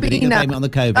was Ribena.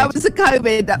 That was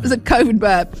a COVID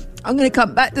burp. I'm going to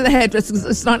come back to the hairdresser because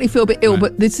I slightly feel a bit ill,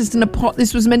 but this was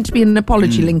meant to be an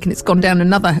apology link, and it's gone down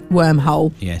another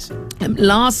wormhole. Yes.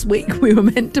 Last week we were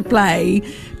meant to play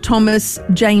Thomas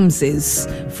James's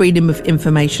Freedom of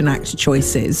Information Act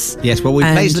choices. Yes, well, we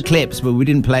played the clips, but we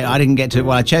didn't play. I didn't get to it.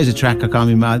 Well, I chose a track. I can't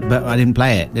remember, but I didn't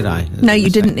play it, did I? No,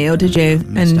 you didn't, Neil, did you?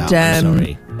 I'm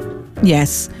sorry.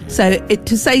 Yes. So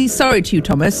to say sorry to you,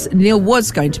 Thomas, Neil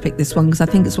was going to pick this one because I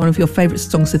think it's one of your favourite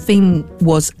songs. The theme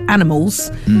was Animals,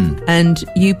 and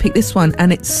you picked this one,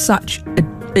 and it's such a...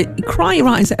 cry your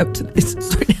eyes out to this.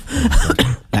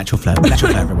 Natural flow,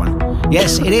 everyone.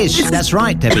 Yes, it is. That's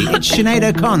right, Debbie. It's Sinead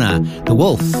O'Connor. The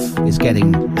wolf is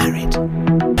getting married.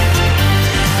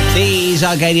 These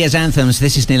are Gaydio's anthems.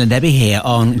 This is Neil and Debbie here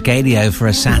on Gaydio for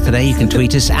a Saturday. You can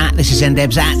tweet us at This Is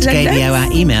NDebs at Gaydio. Our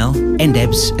email,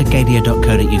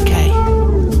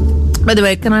 ndebs@gaydio.co.uk. By the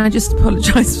way, can I just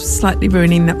apologise for slightly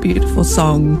ruining that beautiful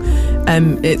song?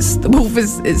 It's The Wolf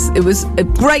it was a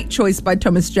great choice by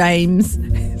Thomas James.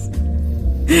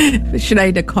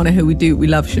 Sinead O'Connor, who we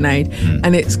love Sinead,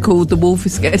 and it's called The Wolf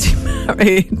is Getting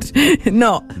Married.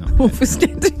 Not The Wolf is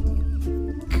Getting...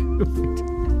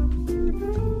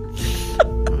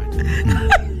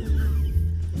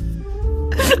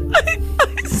 I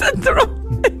said the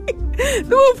wrong thing.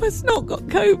 The wolf has not got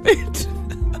COVID.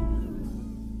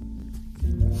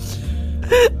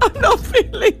 I'm not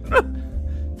feeling right.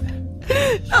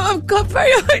 I've got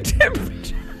very high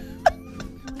temperature.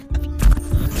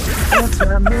 It's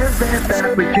the music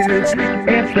that we choose.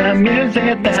 It's the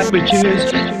music that we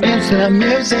choose. It's the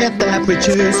music that we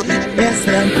choose. It's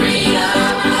the...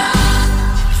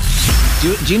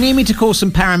 Do you need me to call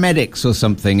some paramedics or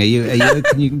something?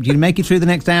 Can you make it through the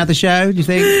next hour of the show, do you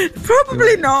think?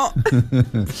 Probably not.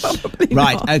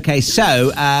 Right, okay,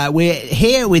 so we're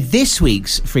here with this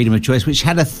week's Freedom of Choice, which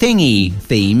had a thingy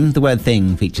theme. The word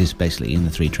thing features basically in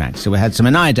the 3 tracks. So we had some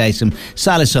Anaya Day, some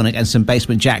Silasonic, and some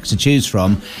Basement Jacks to choose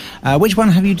from. Which one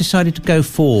have you decided to go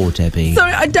for, Debbie?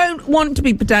 Sorry, I don't want to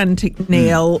be pedantic,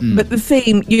 Neil, but the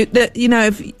theme, if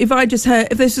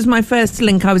this was my first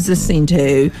link I was listening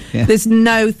to, there's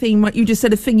no theme. You just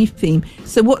said a thingy theme.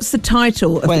 So what's the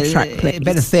title of the track, please?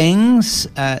 Better Things,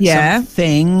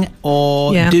 Something,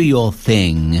 or Do Your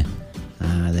Thing.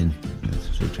 Then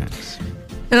 3 tracks.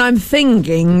 And I'm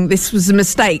thinking this was a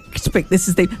mistake to pick this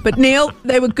as the... But Neil,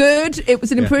 they were good. It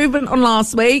was an improvement on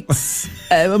last week's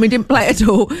when we didn't play it at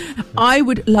all. I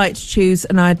would like to choose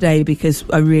Anaya Day because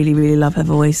I really, really love her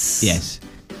voice. Yes.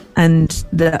 And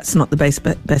that's not the best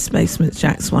Basement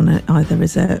Jacks one either,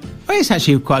 is it? Well, it's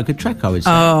actually quite a good track, I would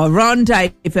say. Oh,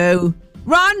 Rendezvous.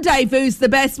 Rendezvous's the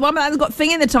best one, but that's got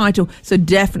thing in the title. So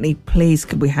definitely, please,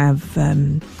 could we have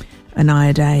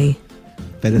Anaya Day?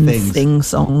 Better Things. Thing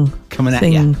song. Coming at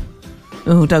you.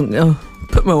 Oh, don't... Oh,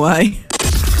 put them away.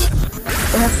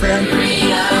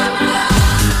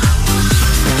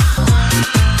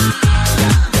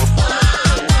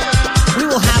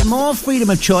 More freedom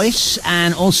of choice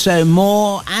and also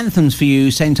more anthems for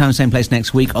you, same time, same place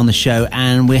next week on the show.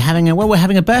 And we're having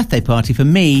a birthday party for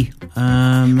me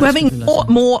We're having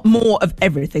more of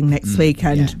everything next week,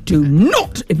 and do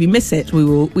not, if you miss it,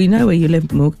 we know where you live,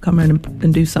 and we'll come around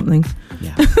and do something.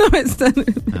 Yeah, that's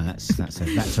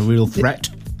a real threat,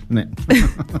 isn't it?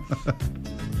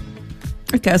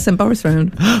 Okay, I'll send Boris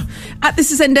round. At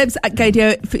This Is NDebs at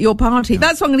Gadio for your party.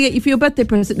 That's what I'm going to get you for your birthday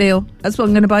present, Neil. That's what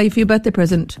I'm going to buy you for your birthday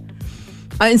present.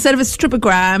 Instead of a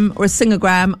stripogram or a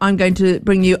singogram, I'm going to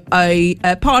bring you a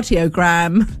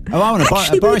partyogram. Oh, I want a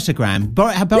Borisogram.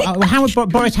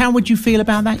 Boris, how would you feel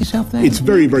about that yourself then? It's a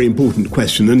very, very important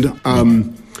question, and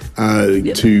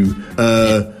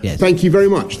thank you very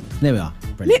much. There we are.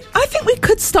 Brilliant. I think we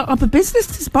could start up a business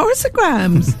as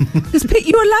Borisograms. Because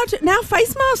you're allowed to, now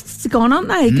face masks are gone, aren't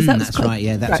they? That's right.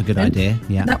 Yeah, that's a good idea.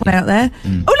 Yeah, that one out there.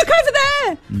 Oh, look over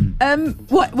there.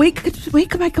 What we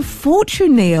could make a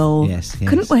fortune, Neil. Yes,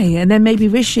 couldn't we? And then maybe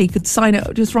Rishi could sign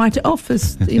it, just write it off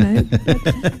as no,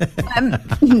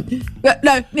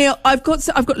 Neil. I've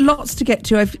got lots to get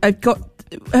to. I've got.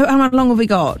 How long have we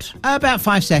got? About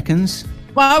 5 seconds.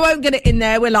 Well, I won't get it in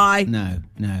there, will I? No.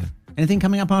 Anything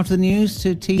coming up after the news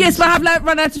to tease? Yes, but I've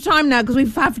run out of time now because we've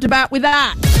faffed about with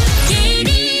that.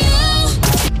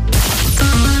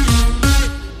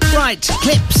 Right,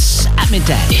 clips at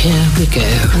midday. Here we go.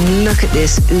 Look at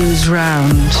this ooze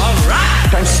round. All right.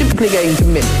 I'm simply going to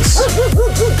mix.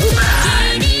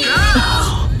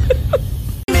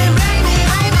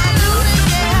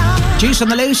 Juice on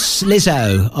the Loose,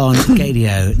 Lizzo on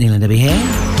Gadio. Neil and Debbie here.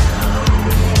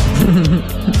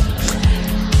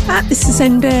 This is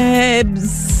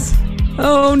NDebs.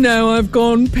 Oh no, I've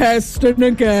gone pesting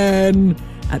again.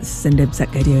 This is NDebs at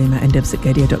Gadio, NDebs at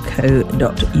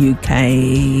gadio.co.uk.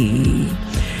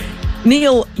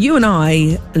 Neil, you and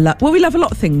I, we love a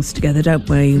lot of things together, don't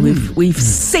we? We've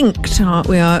synced, aren't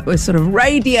we? We're sort of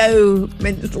radio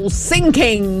mental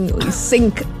syncing. We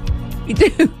sync. We do.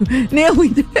 Neil, we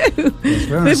do.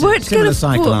 Yes, we're on a similar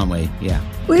cycle, aren't we? Yeah.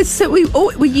 We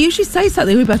usually say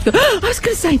something, we both go, I was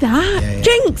going to say that. Yeah.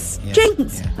 Jinx.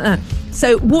 Yeah.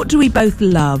 So what do we both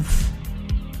love?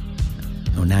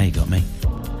 Oh, now you got me.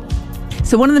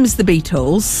 So one of them is the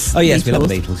Beatles. Oh, yes, we love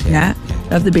the Beatles. Yeah.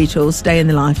 Love the Beatles, Day in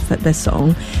the Life, their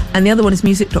song. And the other one is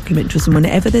music documentaries. And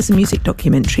whenever there's a music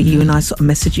documentary, you and I sort of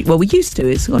message it. Well, we used to.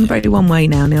 It's gone very one way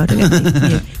now. I don't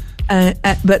know.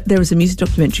 But there is a music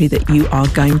documentary that you are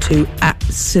going to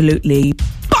absolutely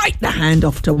bite the hand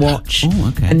off to watch. Oh,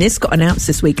 okay. And this got announced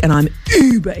this week, and I'm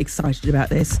uber excited about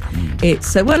this.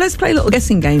 It's let's play a little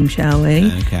guessing game, shall we?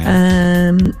 Okay.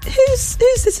 Who's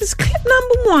this? This is clip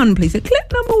number one, please.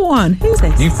 Clip number one. Who's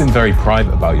this? You've been very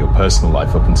private about your personal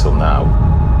life up until now.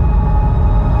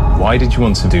 Why did you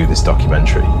want to do this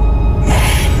documentary?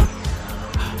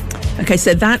 Okay,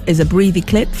 so that is a Breathy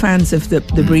clip. Fans of the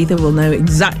Breather will know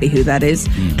exactly who that is.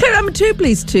 Clip number two,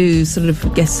 please, to sort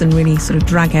of guess and really sort of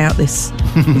drag out this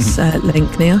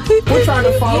link, Neil. We're trying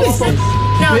to follow up a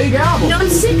big album. No, I'm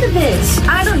sick of this.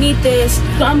 I don't need this.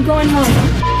 I'm going home.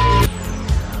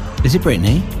 Is it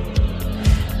Britney?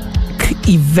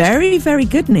 Very, very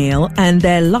good, Neil. And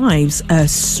their lives are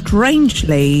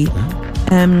strangely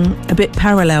a bit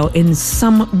parallel in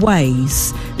some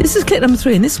ways. This is clip number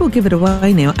 3, and this will give it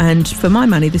away, Neil. And for my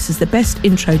money, this is the best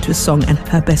intro to a song and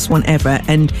her best one ever.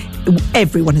 And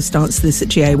everyone has danced to this at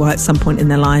GAY at some point in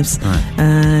their lives.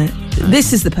 Right.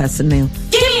 This is the person, Neil.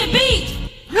 Give me a beat!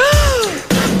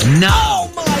 No!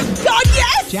 Oh my God,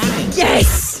 yes! Janet.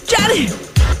 Yes! Janet!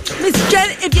 Miss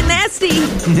Janet, if you're nasty.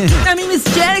 I mean, Miss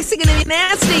Janet singing if you're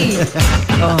nasty.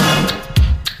 Oh.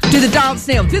 Do the dance,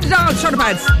 Neil. Do the dance, shoulder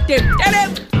pads. Do it.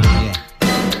 Yeah.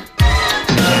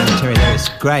 Terry, that was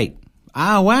great.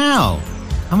 Oh, wow.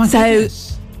 Oh, my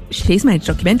goodness. She's made a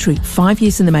documentary, 5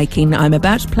 years in the making. I'm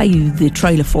about to play you the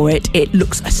trailer for it. It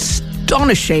looks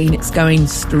astonishing. It's going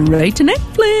straight to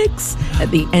Netflix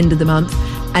at the end of the month.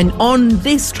 And on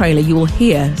this trailer, you will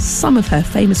hear some of her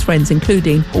famous friends,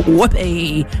 including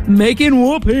Whoopi, Megan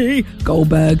Whoopi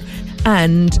Goldberg,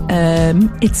 and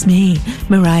it's me,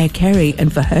 Mariah Carey.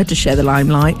 And for her to share the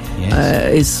limelight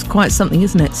is quite something,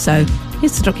 isn't it? So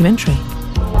here's the documentary.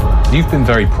 You've been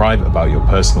very private about your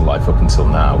personal life up until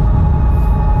now.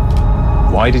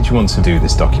 Why did you want to do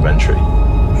this documentary?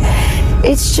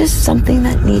 It's just something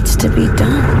that needs to be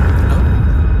done.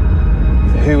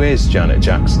 Who is Janet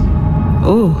Jackson?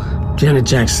 Oh, Janet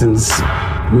Jackson's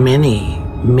many,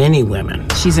 many women.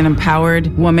 She's an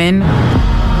empowered woman. This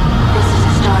is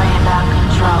a story about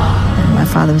control. My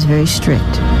father was very strict.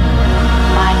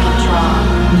 Mind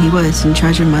control. He was in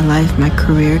charge of my life, my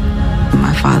career.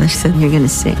 My father said, "You're going to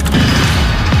sing."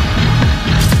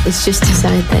 It's just a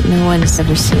side that no one has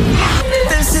ever seen.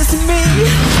 This is me.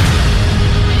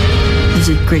 There's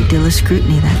a great deal of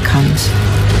scrutiny that comes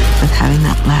with having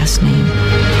that last name.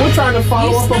 We're trying to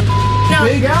follow up a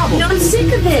big album. No, I'm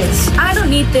sick of this. I don't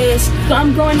need this.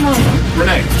 I'm going home.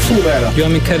 Renee, pull that up. You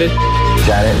want me to cut it?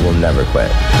 Janet will never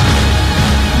quit.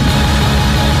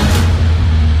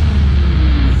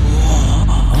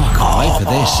 Can't wait for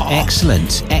this.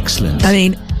 Excellent. I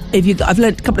mean, I've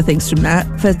learned a couple of things from that.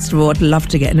 First of all, I'd love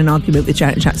to get in an argument with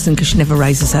Janet Jackson because she never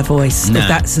raises her voice. No. If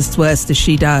that's as worst as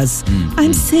she does.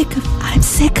 I'm sick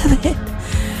of it.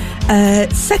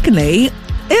 Secondly,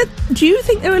 do you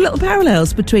think there are little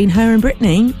parallels between her and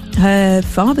Britney? Their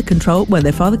father controls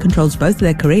both of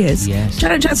their careers. Yes.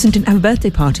 Janet Jackson didn't have a birthday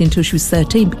party until she was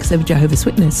 13 because they were Jehovah's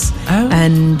Witness. Oh.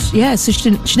 And so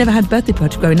she never had a birthday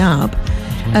party growing up.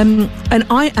 And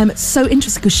I am so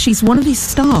interested because she's one of these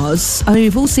stars. I mean,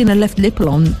 we've all seen her left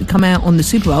nipple come out on the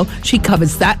Super Bowl. She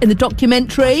covers that in the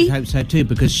documentary. I hope so too,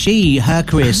 because her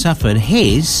career suffered.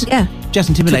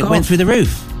 Justin Timberlake went through the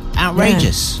roof.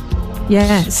 Outrageous.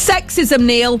 Yeah. Sexism,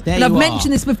 Neil. And I've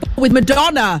mentioned this before with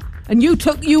Madonna. And you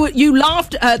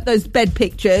laughed at those bed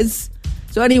pictures.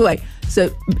 So anyway,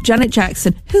 Janet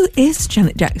Jackson. Who is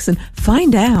Janet Jackson?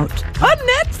 Find out on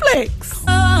Netflix.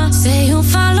 Say you'll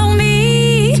follow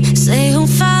me. Say you'll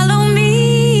follow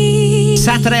me.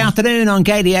 Saturday afternoon on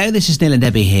Gadio. This is Neil and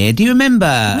Debbie here. Do you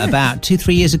remember about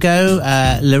 2-3 years ago,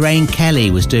 Lorraine Kelly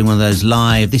was doing one of those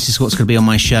live, this is what's going to be on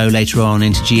my show later on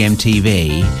into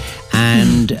GMTV.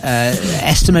 And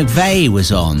Esther McVeigh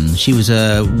was on. She was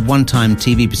a one-time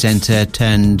TV presenter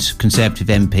turned Conservative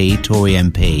MP, Tory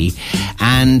MP.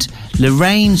 And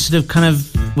Lorraine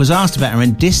was asked about her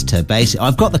and dissed her, basically.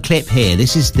 I've got the clip here.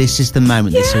 This is the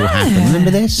moment this all happened. Remember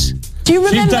this? Do you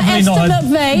remember Esther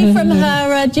McVeigh from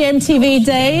her GMTV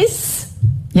days?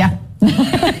 Yeah.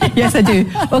 Yes, I do.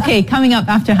 Okay, coming up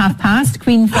after 5:30,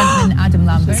 Queen frontman Adam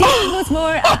Lambert. Loads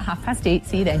more at 8:30.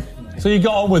 See you then. So you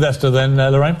got on with Esther then,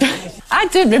 Lorraine? I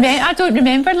don't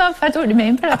remember, love. I don't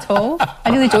remember at all. I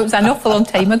really don't. It was an awful long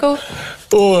time ago.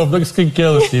 Oh, I'm like a skin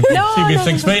killer, Steve. She'd be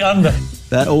 6 feet under.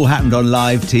 That all happened on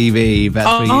live TV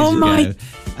about 3 years ago.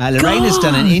 Lorraine has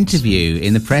done an interview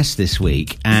in the press this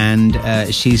week, and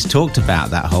she's talked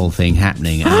about that whole thing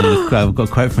happening. And I've got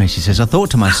a quote from her. She says, I thought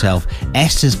to myself,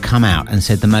 Esther's come out and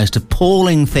said the most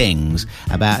appalling things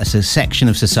about a section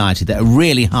of society that are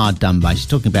really hard done by. She's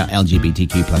talking about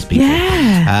LGBTQ plus people.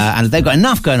 Yeah. And they've got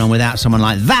enough going on without someone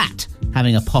like that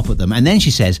having a pop at them. And then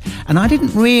she says, and I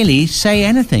didn't really say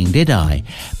anything, did I?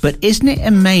 But isn't it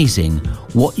amazing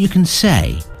what you can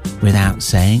say without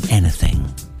saying anything?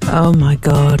 Oh my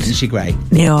God. Isn't she great?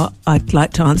 Neil, I'd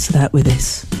like to answer that with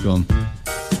this. Go on.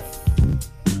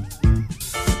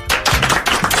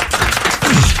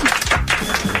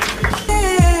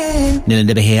 Neil and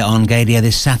Debbie here on Gadio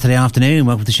this Saturday afternoon.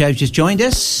 Welcome to the show. You've just joined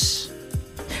us.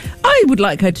 I would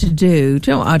like her to do you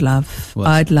know what I'd love? What?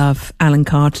 I'd love Alan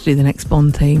Carr to do the next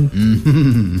Bond theme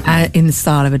in the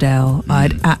style of Adele.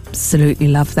 I'd absolutely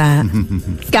love that.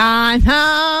 Gone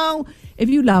home. If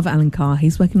you love Alan Carr,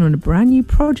 he's working on a brand new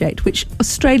project, which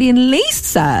Australian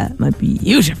Lisa, my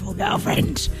beautiful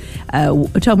girlfriend,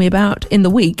 told me about in the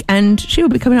week, and she will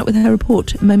be coming up with her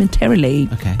report momentarily.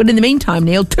 Okay. But in the meantime,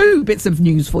 Neil, 2 bits of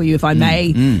news for you, if I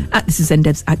may. This is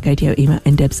ndebs at Gadio, email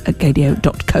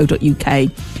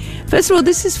ndebs@gadio.co.uk. First of all,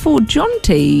 this is for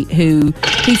Jonty,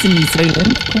 he's in New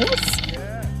Zealand, of course.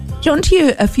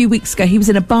 Jonty, a few weeks ago, he was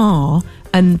in a bar,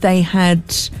 and they had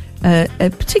a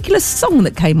particular song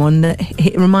that came on that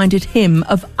reminded him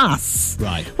of us.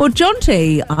 Right. Well,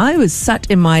 Jonty, I was sat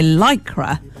in my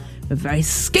lycra, a very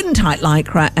skin-tight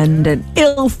lycra and an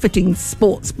ill-fitting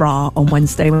sports bra on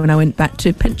Wednesday when I went back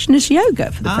to pensioners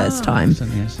yoga for the first time.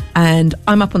 Yes. And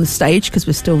I'm up on the stage because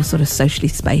we're still sort of socially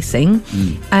spacing.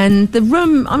 And the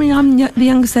room, I mean, I'm the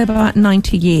youngest there by about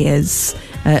 90 years.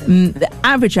 The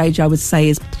average age, I would say,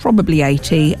 is probably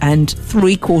 80, and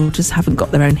 3/4 haven't got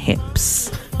their own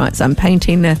hips. Right, so I'm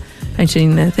painting the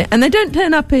thing, and they don't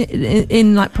turn up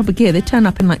in like proper gear. They turn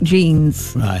up in like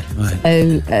jeans. Right.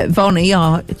 Vonnie,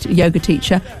 our yoga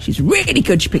teacher, she's really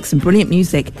good. She picks some brilliant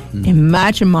music.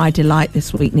 Imagine my delight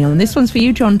this week, Neil. And this one's for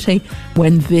you, Jonty.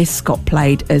 When this got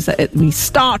played as at the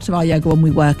start of our yoga, when we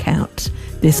work out,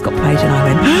 this got played, and I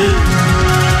went,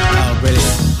 oh,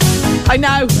 brilliant. I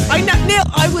know, Neil.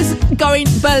 I was going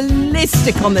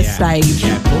ballistic on the stage.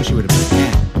 Yeah, of course you would have been.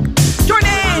 Yeah. Join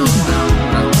in.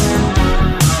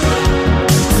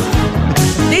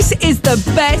 This is the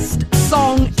best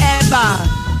song ever.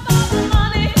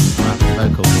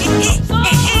 Vocal.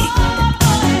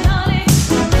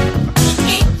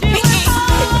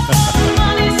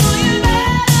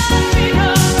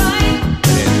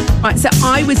 Right, so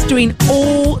I was doing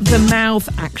all the mouth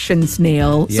actions,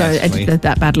 Neil. Yes, Sorry, I did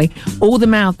that badly. All the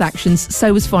mouth actions,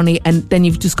 so was funny. And then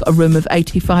you've just got a room of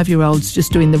 85-year-olds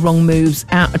just doing the wrong moves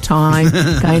out of time,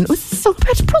 going, what's this song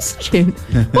about a prostitute?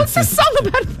 What's this song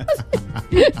about a prostitute?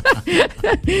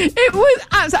 It was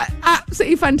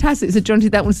absolutely fantastic. So,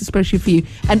 Jonty, that one's especially for you.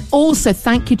 And also,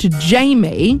 thank you to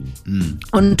Jamie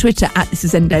on Twitter,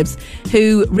 @ThisIsNDebs,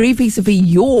 who vis-a-vis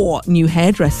your new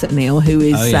hairdresser, Neil, who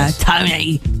is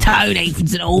Tony from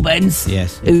St Albans.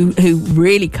 Yes. Who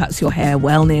really cuts your hair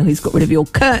well, Neil. He's got rid of your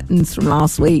curtains from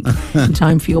last week in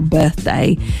time for your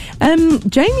birthday.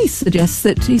 Jamie suggests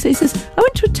that he says, I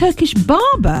went to a Turkish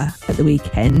barber at the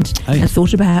weekend and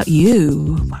thought about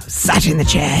you. I was sat in the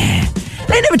chair.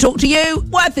 They never talk to you.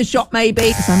 Worth a shot, maybe.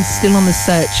 Because I'm still on the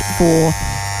search for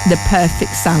the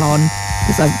perfect salon.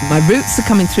 Because my roots are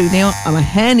coming through, Neil. My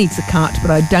hair needs a cut,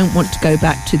 but I don't want to go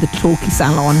back to the talky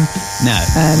salon. No,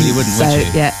 well, you wouldn't, would you?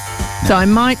 Yeah. No. So I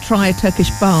might try a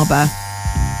Turkish barber.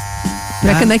 You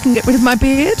reckon they can get rid of my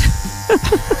beard?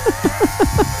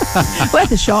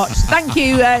 Worth a shot. Thank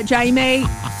you, Jamie.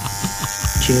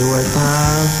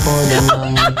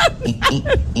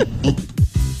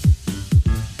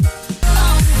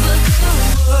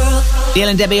 Neil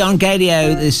and Debbie on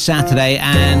Gadio this Saturday,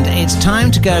 and it's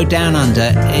time to go down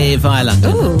under via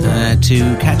London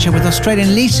to catch up with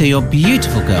Australian Lisa, your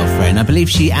beautiful girlfriend. I believe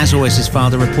she, as always, has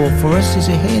filed a report for us. Is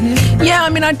it here, Neil? Yeah, I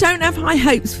mean, I don't have high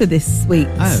hopes for this week,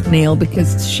 Neil,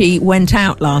 because she went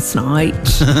out last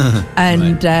night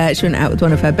and she went out with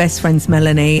one of her best friends,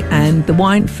 Melanie, and the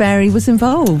wine fairy was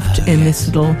involved in this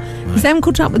little... Because they haven't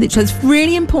caught up with each other. It's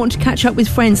really important to catch up with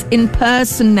friends in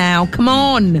person now. Come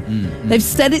on. They've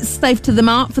said it's safe for the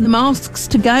masks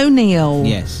to go, Neil.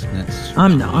 Yes, that's...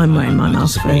 I'm wearing my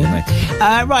mask.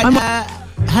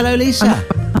 Hello, Lisa.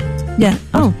 Yeah.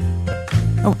 Oh,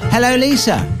 hello,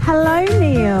 Lisa. Hello,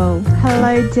 Neil.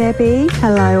 Hello, Debbie.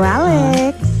 Hello,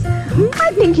 Alex.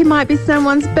 I think it might be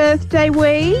someone's birthday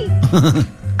week.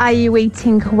 Are you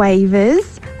eating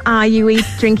quavers? Are you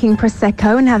drinking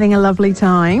Prosecco and having a lovely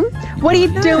time? What are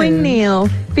you doing, Neil,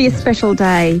 for your special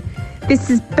day?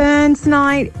 This is Burns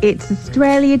Night, it's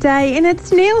Australia Day, and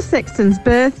it's Neil Sexton's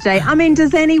birthday. I mean,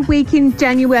 does any week in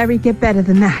January get better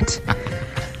than that?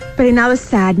 But in other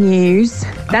sad news,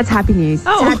 that's happy news.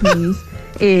 Sad news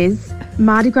is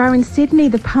Mardi Gras in Sydney,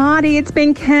 the party, it's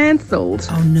been cancelled.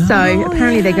 Oh, no. So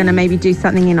apparently they're going to maybe do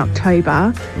something in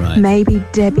October. Right. Maybe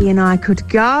Debbie and I could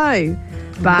go.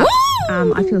 But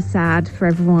I feel sad for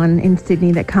everyone in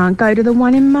Sydney that can't go to the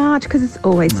one in March because it's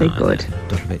always so good.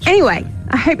 Anyway,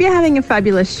 I hope you're having a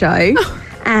fabulous show.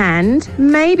 And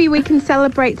maybe we can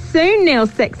celebrate soon, Neil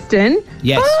Sexton.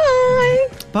 Yes.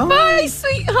 Bye. Bye,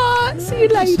 sweetheart. See you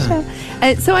later.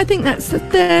 So I think that's the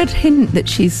third hint that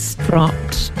she's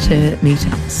dropped to meet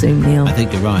up soon, Neil. I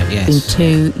think you're right, yes. It's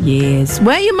been 2 years.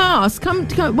 Wear your mask. Come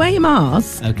wear your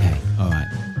mask. Okay, all right.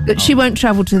 But she won't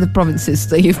travel to the provinces,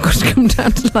 so you've got to come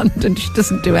down to London. She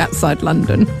doesn't do outside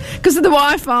London because of the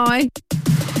Wi-Fi.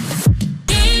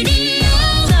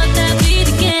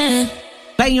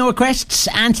 Playing your requests,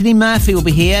 Anthony Murphy will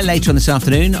be here later on this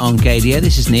afternoon on Gadio.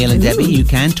 This is Neil and Debbie. You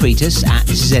can tweet us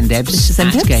 @ThisIsNDebs,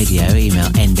 @Gadio. Email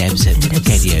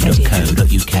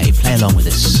ndebs@gadio.co.uk. Play along with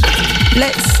us.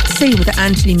 Let's see whether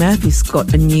Anthony Murphy's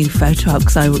got a new photo up,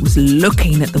 because I was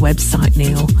looking at the website,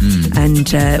 Neil, and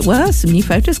some new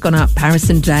photos gone up. Paris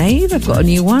and Dave, I've got a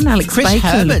new one. Alex Chris Baker.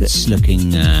 Herbert's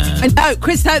looking...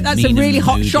 Chris Herbert, that's a really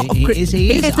hot shot of Chris.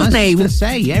 He is, isn't he?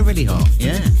 Really hot,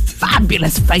 yeah.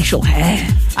 Fabulous facial hair.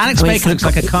 Alex Baker looks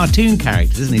like a cartoon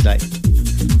character, doesn't he?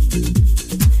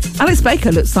 Alex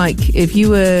Baker looks like if you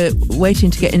were waiting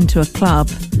to get into a club,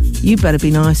 you better be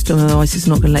nice to him, otherwise he's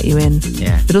not going to let you in.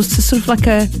 Yeah. But also sort of like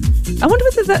I wonder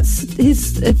whether that's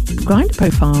his Grindr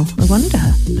profile. I wonder.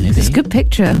 Maybe. It's a good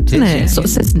picture, isn't it? Yeah, It sort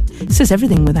of says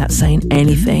everything without saying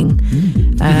anything.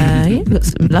 We've got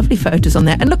some lovely photos on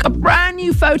there. And look, a brand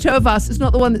new photo of us. It's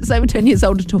not the one that's over 10 years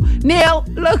old at all. Neil,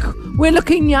 look, we're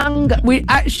looking younger. We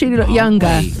actually look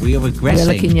younger. We are regressing. We're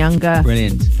looking younger.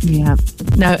 Brilliant. Yeah.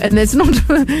 No, and there's not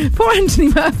poor Anthony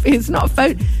Murphy. It's not a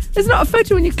photo. There's not a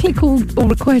photo when you click all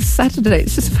requests Saturday.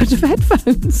 It's just a photo of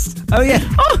headphones. Oh yeah.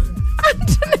 Oh,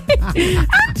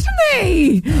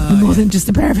 Anthony! You're more than just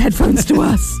a pair of headphones to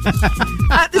us.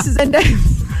 This is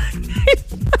NDebs.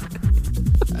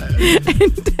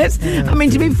 I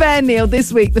mean, to be fair, Neil,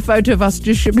 this week the photo of us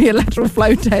just should be a lateral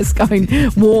flow test going,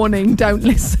 warning, don't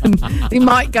listen. It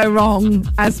might go wrong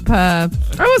as per...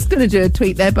 I was going to do a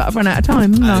tweet there, but I've run out of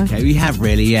time, haven't I? Okay, we have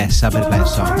really, yes. I better play a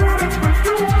song.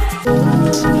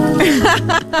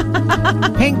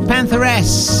 Pink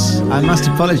Pantheress. I must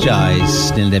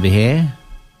apologise. Neil and Debbie here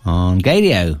on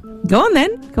Gadio. Go on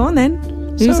then.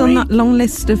 Who's on that long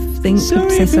list of things?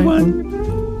 Sorry,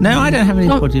 everyone. No, I don't have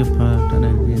anybody of I don't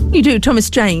know. Yeah. You do,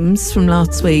 Thomas James from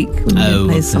last week.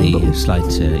 The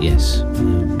slight, yes.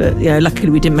 But yeah, luckily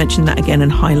we didn't mention that again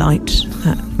and highlight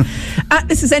that.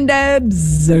 This is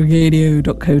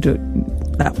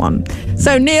ndebsradio.co.uk. That one.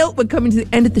 So, Neil, we're coming to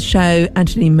the end of the show.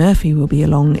 Anthony Murphy will be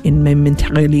along in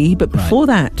momentarily. But before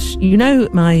that, you know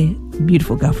my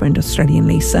beautiful girlfriend, Australian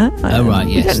Lisa. Oh, right,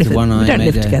 yes. The one I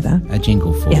made a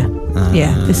jingle for.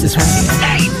 Yeah, this is her.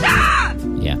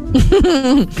 Yeah.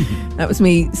 That was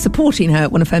me supporting her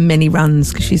at one of her many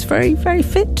runs because she's very, very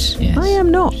fit. Yes, I am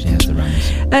not. She has the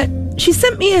runs. She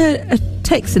sent me a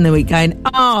text in the week going,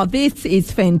 this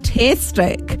is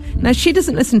fantastic. Now, she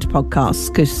doesn't listen to podcasts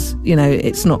because,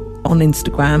 it's not on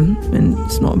Instagram and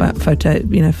it's not about photo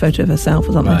of herself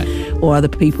or something, or other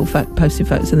people posting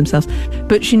photos of themselves.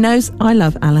 But she knows I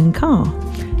love Alan Carr.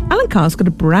 Alan Carr's got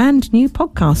a brand new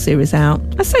podcast series out.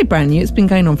 I say brand new, it's been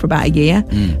going on for about a year.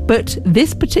 But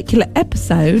this particular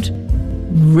episode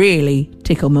really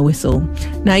tickled my whistle.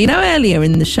 Now, earlier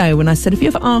in the show when I said, have you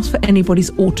ever asked for anybody's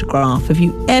autograph? Have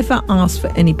you ever asked for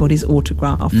anybody's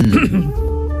autograph?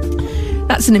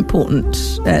 That's an important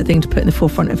thing to put in the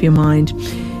forefront of your mind.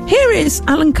 Here is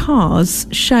Alan Carr's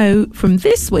show from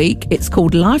this week. It's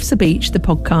called Life's a Beach, the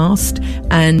podcast,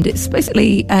 and it's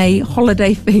basically a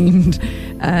holiday-themed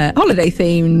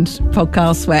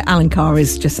podcast where Alan Carr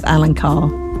is just Alan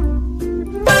Carr.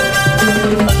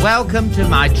 Welcome to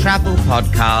my travel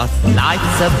podcast,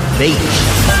 Life's a Beach.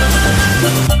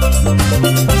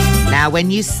 Now,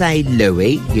 when you say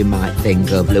Louis, you might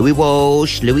think of Louis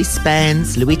Walsh, Louis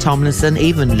Spence, Louis Tomlinson,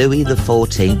 even Louis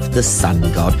XIV, the sun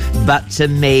god. But to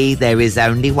me, there is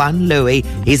only one Louis.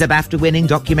 He's a BAFTA-winning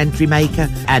documentary maker,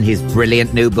 and his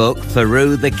brilliant new book,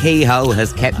 Through the Keyhole,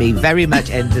 has kept me very much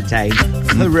entertained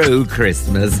through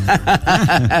Christmas.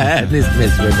 This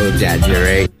miserable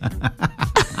January.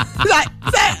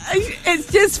 It's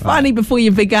just funny before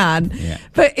you began,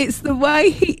 but it's the way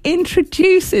he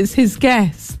introduces his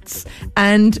guests.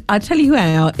 And I tell you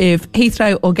how, if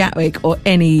Heathrow or Gatwick or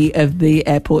any of the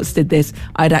airports did this,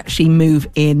 I'd actually move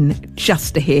in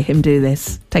just to hear him do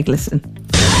this. Take a listen.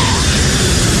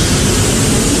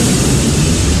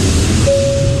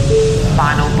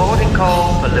 Final boarding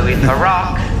call for Louis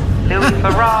Farrakh. Louis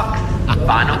Farrakh.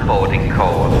 Final boarding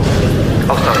call.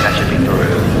 Oh, sorry, that should be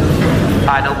Peru.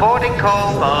 Final boarding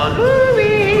call for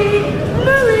Louis.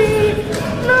 Louis.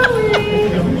 Louis.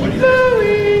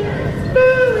 Louis.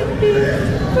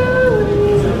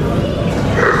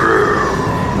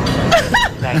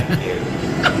 Thank you.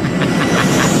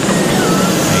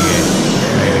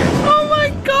 Oh my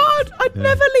God, I'd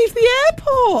never leave the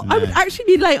airport. I would actually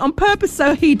be late on purpose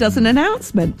so he does an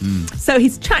announcement. So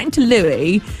he's chatting to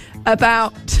Louis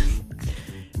about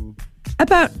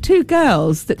two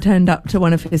girls that turned up to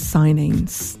one of his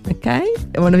signings, okay?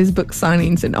 One of his book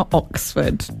signings in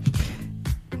Oxford.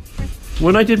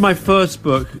 When I did my first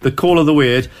book, The Call of the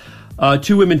Weird,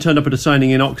 two women turned up at a signing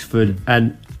in Oxford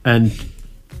and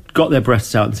got their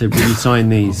breasts out and said, will you sign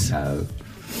these? Oh, no.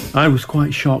 I was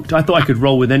quite shocked. I thought I could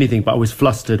roll with anything, but I was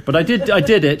flustered. But I did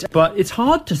it. But it's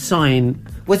hard to sign.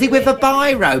 Was it with a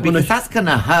biro? Because that's going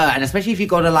to hurt, and especially if you've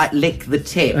got to, lick the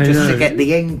tip just to get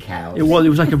the ink out. It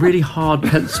was like a really hard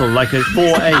pencil, like a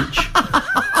 4H.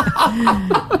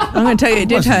 I'm going to tell you, it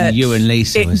did hurt. You and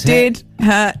Lisa, was it? It did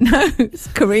hurt. No, it's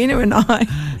Karina and I.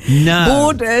 No.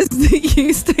 Borders that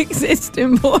used to exist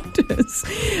in Borders.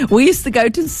 We used to go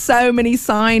to so many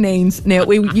signings, Neil.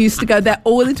 We used to go there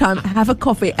all the time, have a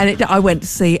coffee, and I went to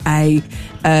see a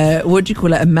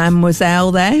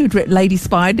mademoiselle there who'd written, Lady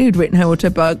Spider, who'd written her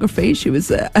autobiography. She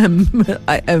was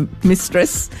a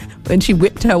mistress when she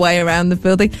whipped her way around the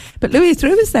building. But Louis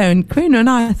threw us there, and Karina and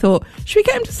I thought, should we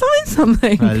get him to sign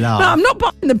something? No, I'm not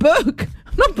buying the book.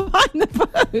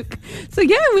 So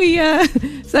yeah, yeah.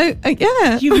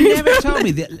 You've never told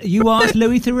me that you asked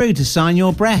Louis Theroux to sign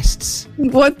your breasts.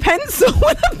 With a pencil.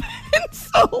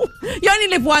 You only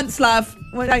live once, love.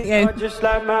 Well, don't you? I just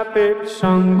like my baby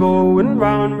song going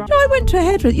round. I went to a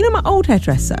hairdresser. My old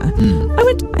hairdresser. I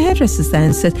went to my hairdresser's there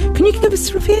and said, can you give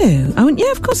us a review? I went,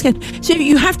 yeah, of course I can. So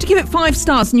you have to give it 5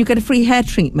 stars and you get a free hair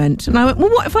treatment. And I went, well,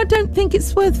 what if I don't think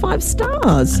it's worth 5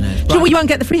 stars? You won't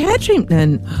get the free hair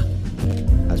treatment.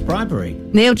 That's bribery.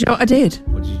 Neil, do you know what I did?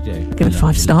 What did you do? Give it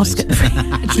 5 stars, get the free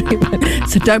hair treatment.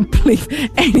 So don't believe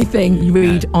anything you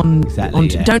read on.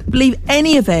 Yeah. Don't believe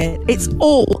any of it. It's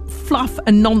all fluff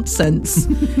and nonsense.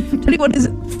 Tell you what is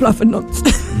fluff and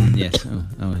nonsense. Yes.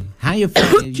 Oh. How you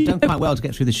feeling? You've done quite well to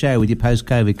get through the show with your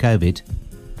post-COVID.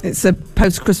 It's a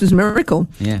post-Christmas miracle.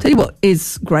 Yeah. Tell you what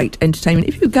is great entertainment.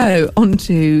 If you go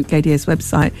onto KDA's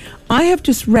website, I have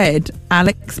just read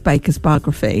Alex Baker's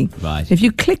biography. Right. If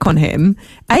you click on him,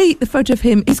 the photo of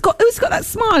him, he's got that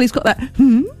smile. He's got that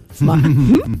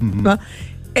smile.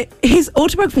 His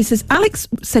autobiography says Alex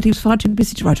said he was far too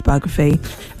busy to write a biography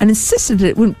and insisted that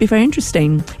it wouldn't be very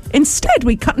interesting. Instead,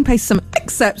 we cut and paste some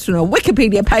excerpts from a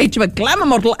Wikipedia page of a glamour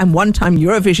model and one-time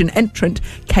Eurovision entrant,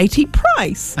 Katie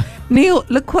Price. Neil,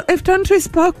 look what they've done to his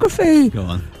biography. Go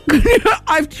on.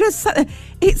 I've just sat there.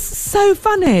 It's so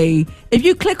funny. If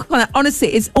you click on it, honestly,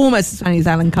 it's almost as funny as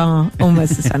Alan Carr.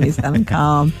 Almost as funny as Alan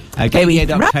Carr.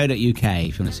 KDA.co.uk if you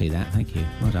want to see that. Thank you.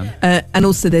 Well done. And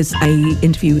also there's a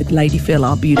interview with Lady Phil,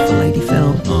 our beautiful Lady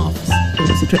Phil.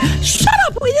 Shut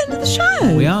up! We're at the end of the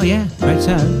show. We are, yeah. Great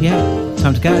so. Yeah.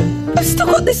 Time to go. I've still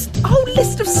got this whole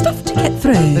list of stuff to get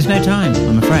through. There's no time,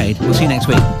 I'm afraid. We'll see you next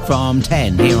week from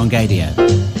 10 here on Gadio.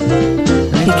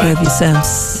 Take care of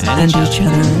yourselves and each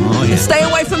other. Oh, yeah. Stay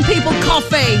away from people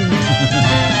coughing.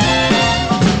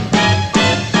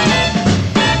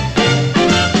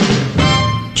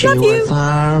 Love you.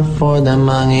 Far for the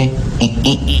money.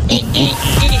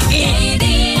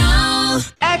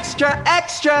 Extra,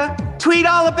 extra, tweet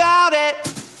all about it.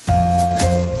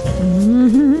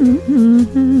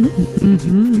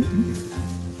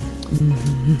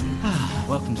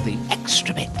 Welcome to the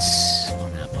extra bits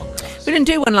on our podcast. We didn't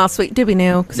do one last week, did we,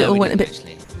 Neil? Because it all went a bit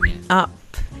up.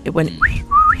 It went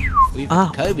We've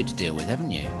got COVID to deal with,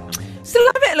 haven't you? Still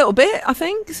have it a little bit, I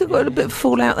think. Still got a little bit of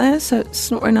fallout there, so it's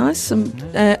not very nice.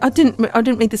 I didn't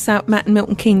read this out. Matt and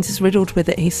Milton Keynes is riddled with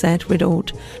it. He said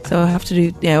riddled. So I have to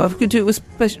do. Yeah, I've got to do.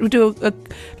 We'll do a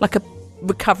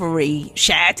recovery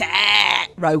shout out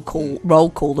roll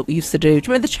call that we used to do. Do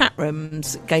you remember the chat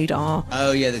rooms at Gaydar?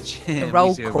 Oh yeah, the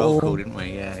roll call, didn't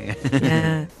we? Yeah.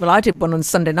 Yeah. Well, I did one on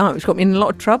Sunday night, which got me in a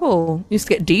lot of trouble. Used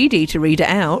to get Dee Dee to read it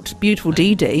out. Beautiful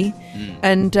Dee Dee,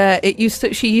 and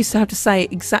she used to have to say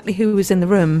exactly who was in the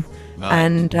room. Right.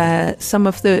 And some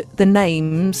of the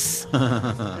names, some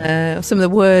of the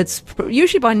words,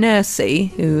 usually by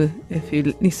Nursey, who, if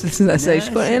you listen to that,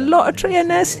 she got in a lot of trouble.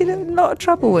 Nursey got in a lot of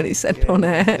trouble when he said it on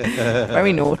air.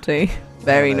 Very naughty.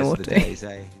 Very naughty.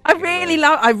 I really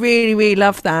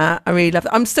love that. I really love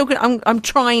that. I'm still I'm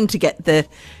trying to get the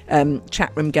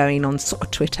chat room going on sort of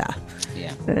Twitter.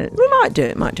 Yeah. We might do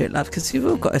it, love, because we've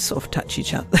all got to sort of touch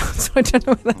each other. So I don't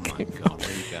know where that came from.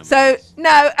 So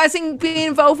no, as in being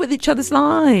involved with each other's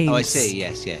lives. Oh, I see.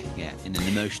 Yes, yeah, in an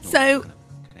emotional. So,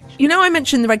 I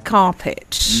mentioned the red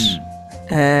carpet.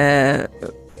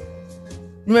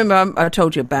 Remember, I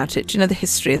told you about it. Do you know the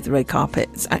history of the red carpet?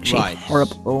 It's actually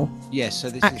horrible. Yes, so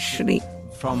this actually is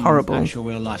from horrible. Actual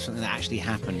real life, something that actually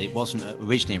happened. It wasn't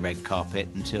originally a red carpet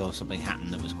until something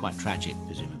happened that was quite tragic,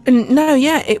 presumably. No,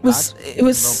 yeah, it was.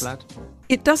 Blood?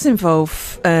 It does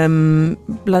involve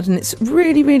blood, and it's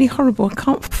really, really horrible. I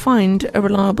can't find a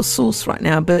reliable source right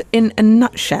now, but in a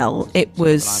nutshell, it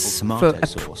was for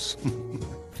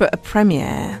a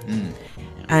premiere.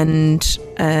 And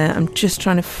I'm just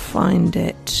trying to find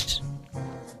it.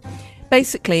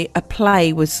 Basically, a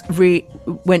play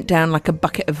went down like a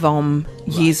bucket of vom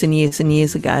years and years and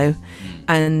years ago,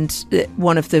 and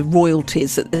one of the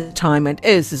royalties at the time went,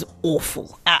 "This is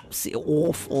awful, absolutely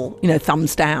awful,"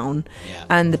 thumbs down. Yeah.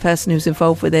 And the person who's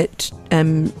involved with it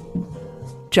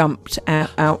jumped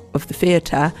out of the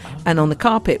theatre, and on the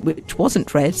carpet, which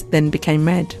wasn't red, then became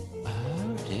red.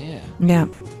 Oh dear. Yeah.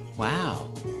 Wow.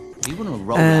 You want to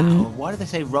roll out? Why do they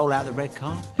say roll out the red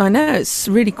carpet? I know, it's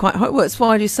really quite hot. Well,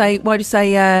 why do you say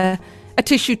a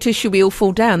tissue we all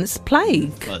fall down? It's a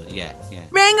plague. Well, yeah.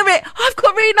 Ring a ring. I've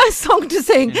got a really nice song to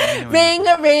sing. Ring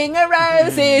a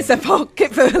roses, a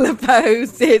pocket full of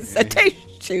posies, a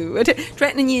tissue.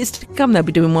 Threatening years to come, they'll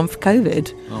be doing one for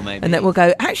COVID. Oh, maybe. And then we'll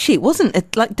go, actually, it wasn't,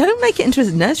 don't make it into a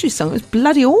nursery song. It was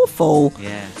bloody awful.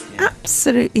 Yeah.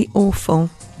 Absolutely awful.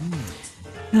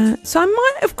 So I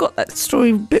might have got that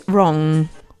story a bit wrong.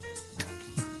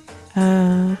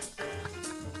 I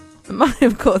might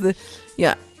have got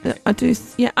I do.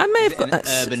 Yeah, I may have got that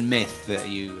urban myth that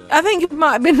you. I think it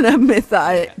might have been an urban myth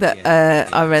that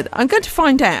I read. I'm going to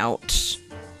find out.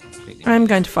 I'm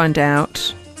going to find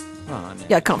out.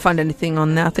 I can't find anything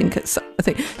on there. I think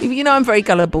I'm very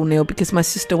gullible, Neil, because my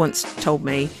sister once told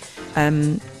me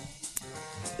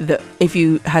that if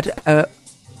you had a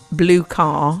blue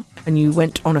car and you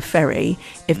went on a ferry,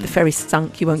 if the ferry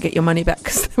sunk, you won't get your money back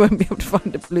because they won't be able to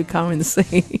find a blue car in the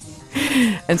sea.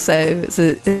 And so as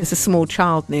a small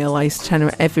child, Neil, I used to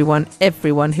tell everyone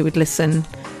who would listen,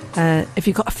 have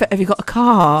you got a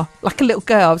car? Like a little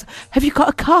girl, have you got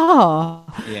a car?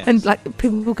 Yes. And like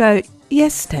people will go,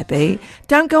 Yes, Debbie.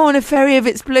 Don't go on a ferry if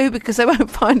it's blue because I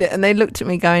won't find it. And they looked at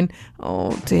me going,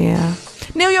 oh, dear.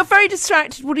 Neil, you're very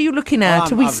distracted. What are you looking at?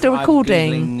 Are we still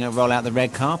recording? I'm Googling, roll out the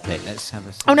red carpet. Let's have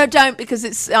a... Oh, no, don't, because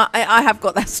it's. I have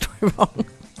got that story wrong.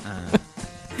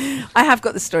 I have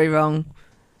got the story wrong.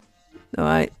 All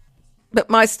right. But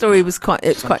my story was quite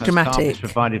dramatic. Carpets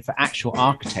provided for actual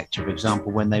architecture, for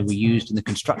example, when they were used in the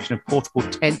construction of portable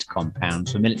tent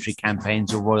compounds for military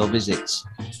campaigns or royal visits.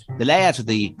 The layout of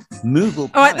the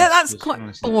Mughal palace. All right, that's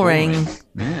quite boring.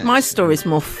 Yeah. My story's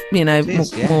more,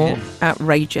 more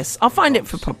outrageous. I'll find it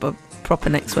for proper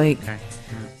next week. Okay.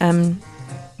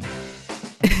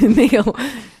 Neil,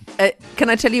 can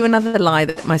I tell you another lie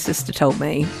that my sister told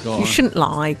me? You shouldn't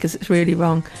lie because it's really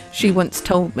wrong. She once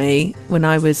told me when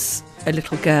I was a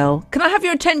little girl. Can I have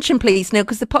your attention, please, Neil?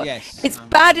 Because it's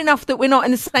bad enough that we're not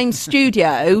in the same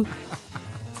studio.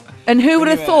 And who would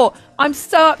have thought? I'm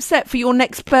so upset for your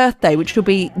next birthday, which will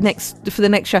be for the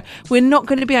next show. We're not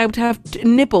going to be able to have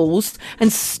nibbles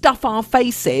and stuff our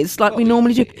faces like we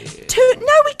normally do.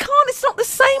 No, we can't. It's not the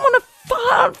same on a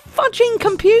fudging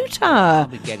computer. I'll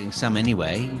be getting some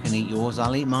anyway. You can eat yours.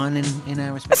 I'll eat mine in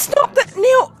our respect. It's not that,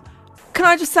 Neil. Can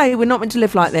I just say we're not meant to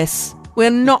live like this?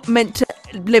 We're not meant to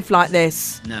live like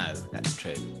this. No, that's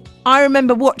true. I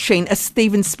remember watching a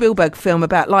Steven Spielberg film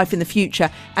about life in the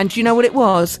future, and do you know what it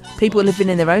was? People living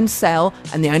in their own cell,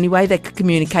 and the only way they could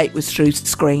communicate was through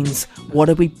screens. What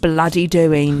are we bloody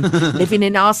doing? Living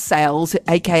in our cells,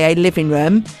 aka living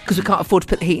room, because we can't afford to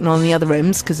put the heating on in the other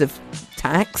rooms because of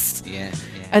tax. Yeah.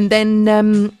 And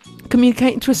then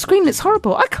communicating to a screen. It's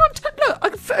horrible. I can't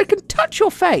look. I can touch your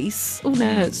face. Oh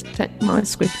no, it's my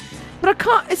screen. But I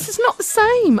can't, it's just not the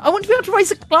same. I want to be able to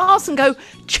raise a glass and go,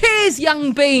 cheers,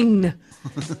 young bean.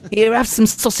 Here, have some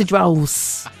sausage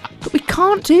rolls. But we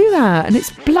can't do that, and it's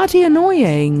bloody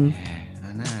annoying. Yeah,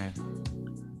 I know.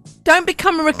 Don't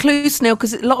become a recluse, Neil,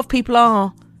 because a lot of people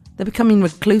are. They're becoming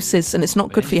recluses, and it's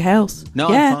not good for your health.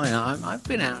 No, yeah. I'm fine. I've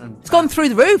been out and... It's gone through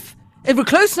the roof.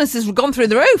 Recluseness has gone through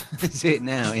the roof. That's it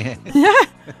now, yeah. Yeah.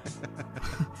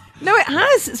 No, it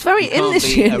has. It's very in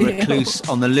this year. You can't be a recluse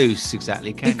on the loose,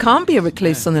 exactly, can you? You can't be a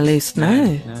recluse on the loose,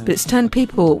 no. But it's turned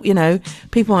people,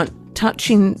 people aren't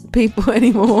touching people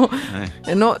anymore.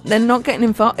 No. They're not getting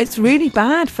involved. It's really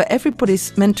bad for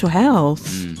everybody's mental health.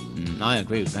 I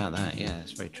agree about that, yeah,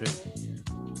 that's very true.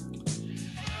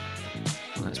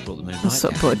 Well, that's brought the mood right I'll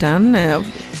sort of put it down now.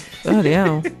 Bloody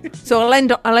hell. So I'll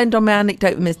end on my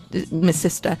anecdote with my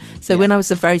sister. So when I was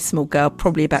a very small girl,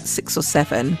 probably about 6 or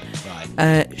 7,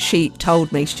 she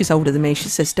told me, she's older than me, she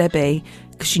says, Debbie,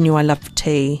 because she knew I loved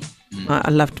tea. I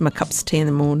loved my cups of tea in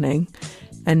the morning.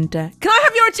 And can I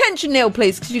have your attention, Neil,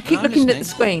 please? Because you keep looking at the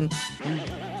screen.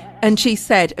 And she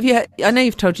said, I know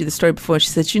you've told you the story before. She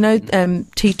said,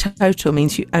 teetotal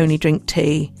means you only drink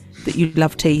tea. That you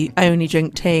love tea, you only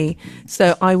drink tea.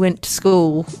 So I went to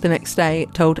school the next day,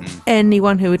 told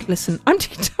anyone who would listen, I'm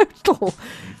teetotal.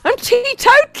 I'm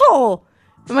teetotal.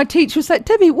 And my teacher was like,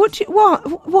 Debbie, what?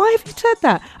 Why have you said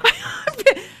that?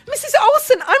 Mrs.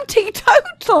 Olsen, I'm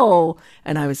teetotal.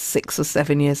 And I was 6 or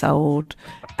 7 years old.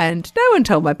 And no one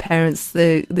told my parents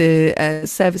the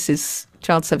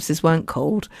child services weren't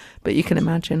called, but you can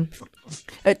imagine.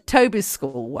 At Toby's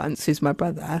school once, who's my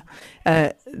brother,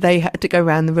 they had to go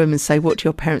around the room and say, what do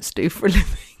your parents do for a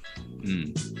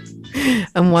living?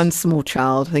 And one small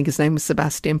child, I think his name was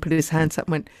Sebastian, put his hands up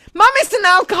and went, Mum is an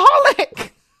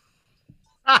alcoholic!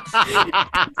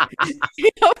 He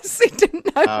obviously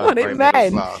didn't know what it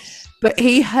meant. But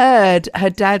he heard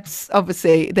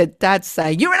the dad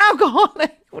say, you're an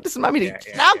alcoholic! What does Mummy do?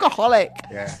 An alcoholic!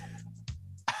 Yeah.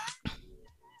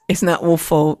 Isn't that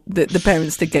awful that the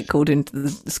parents did get called into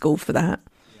the school for that?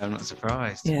 I'm not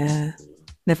surprised. Yeah. And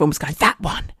everyone was going, that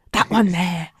one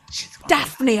there.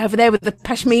 Daphne over there with the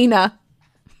pashmina.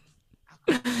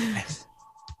 And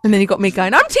then he got me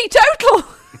going, I'm teetotal.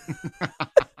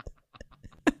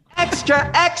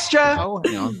 Extra. Oh,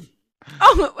 hang on.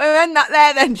 Oh, we'll end that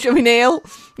there then, shall we, Neil?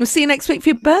 We'll see you next week for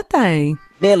your birthday.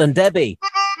 Neil and Debbie.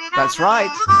 That's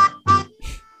right.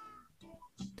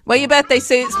 Wear your birthday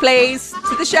suits, please,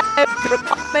 to the show.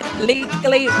 Requirement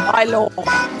legally by law.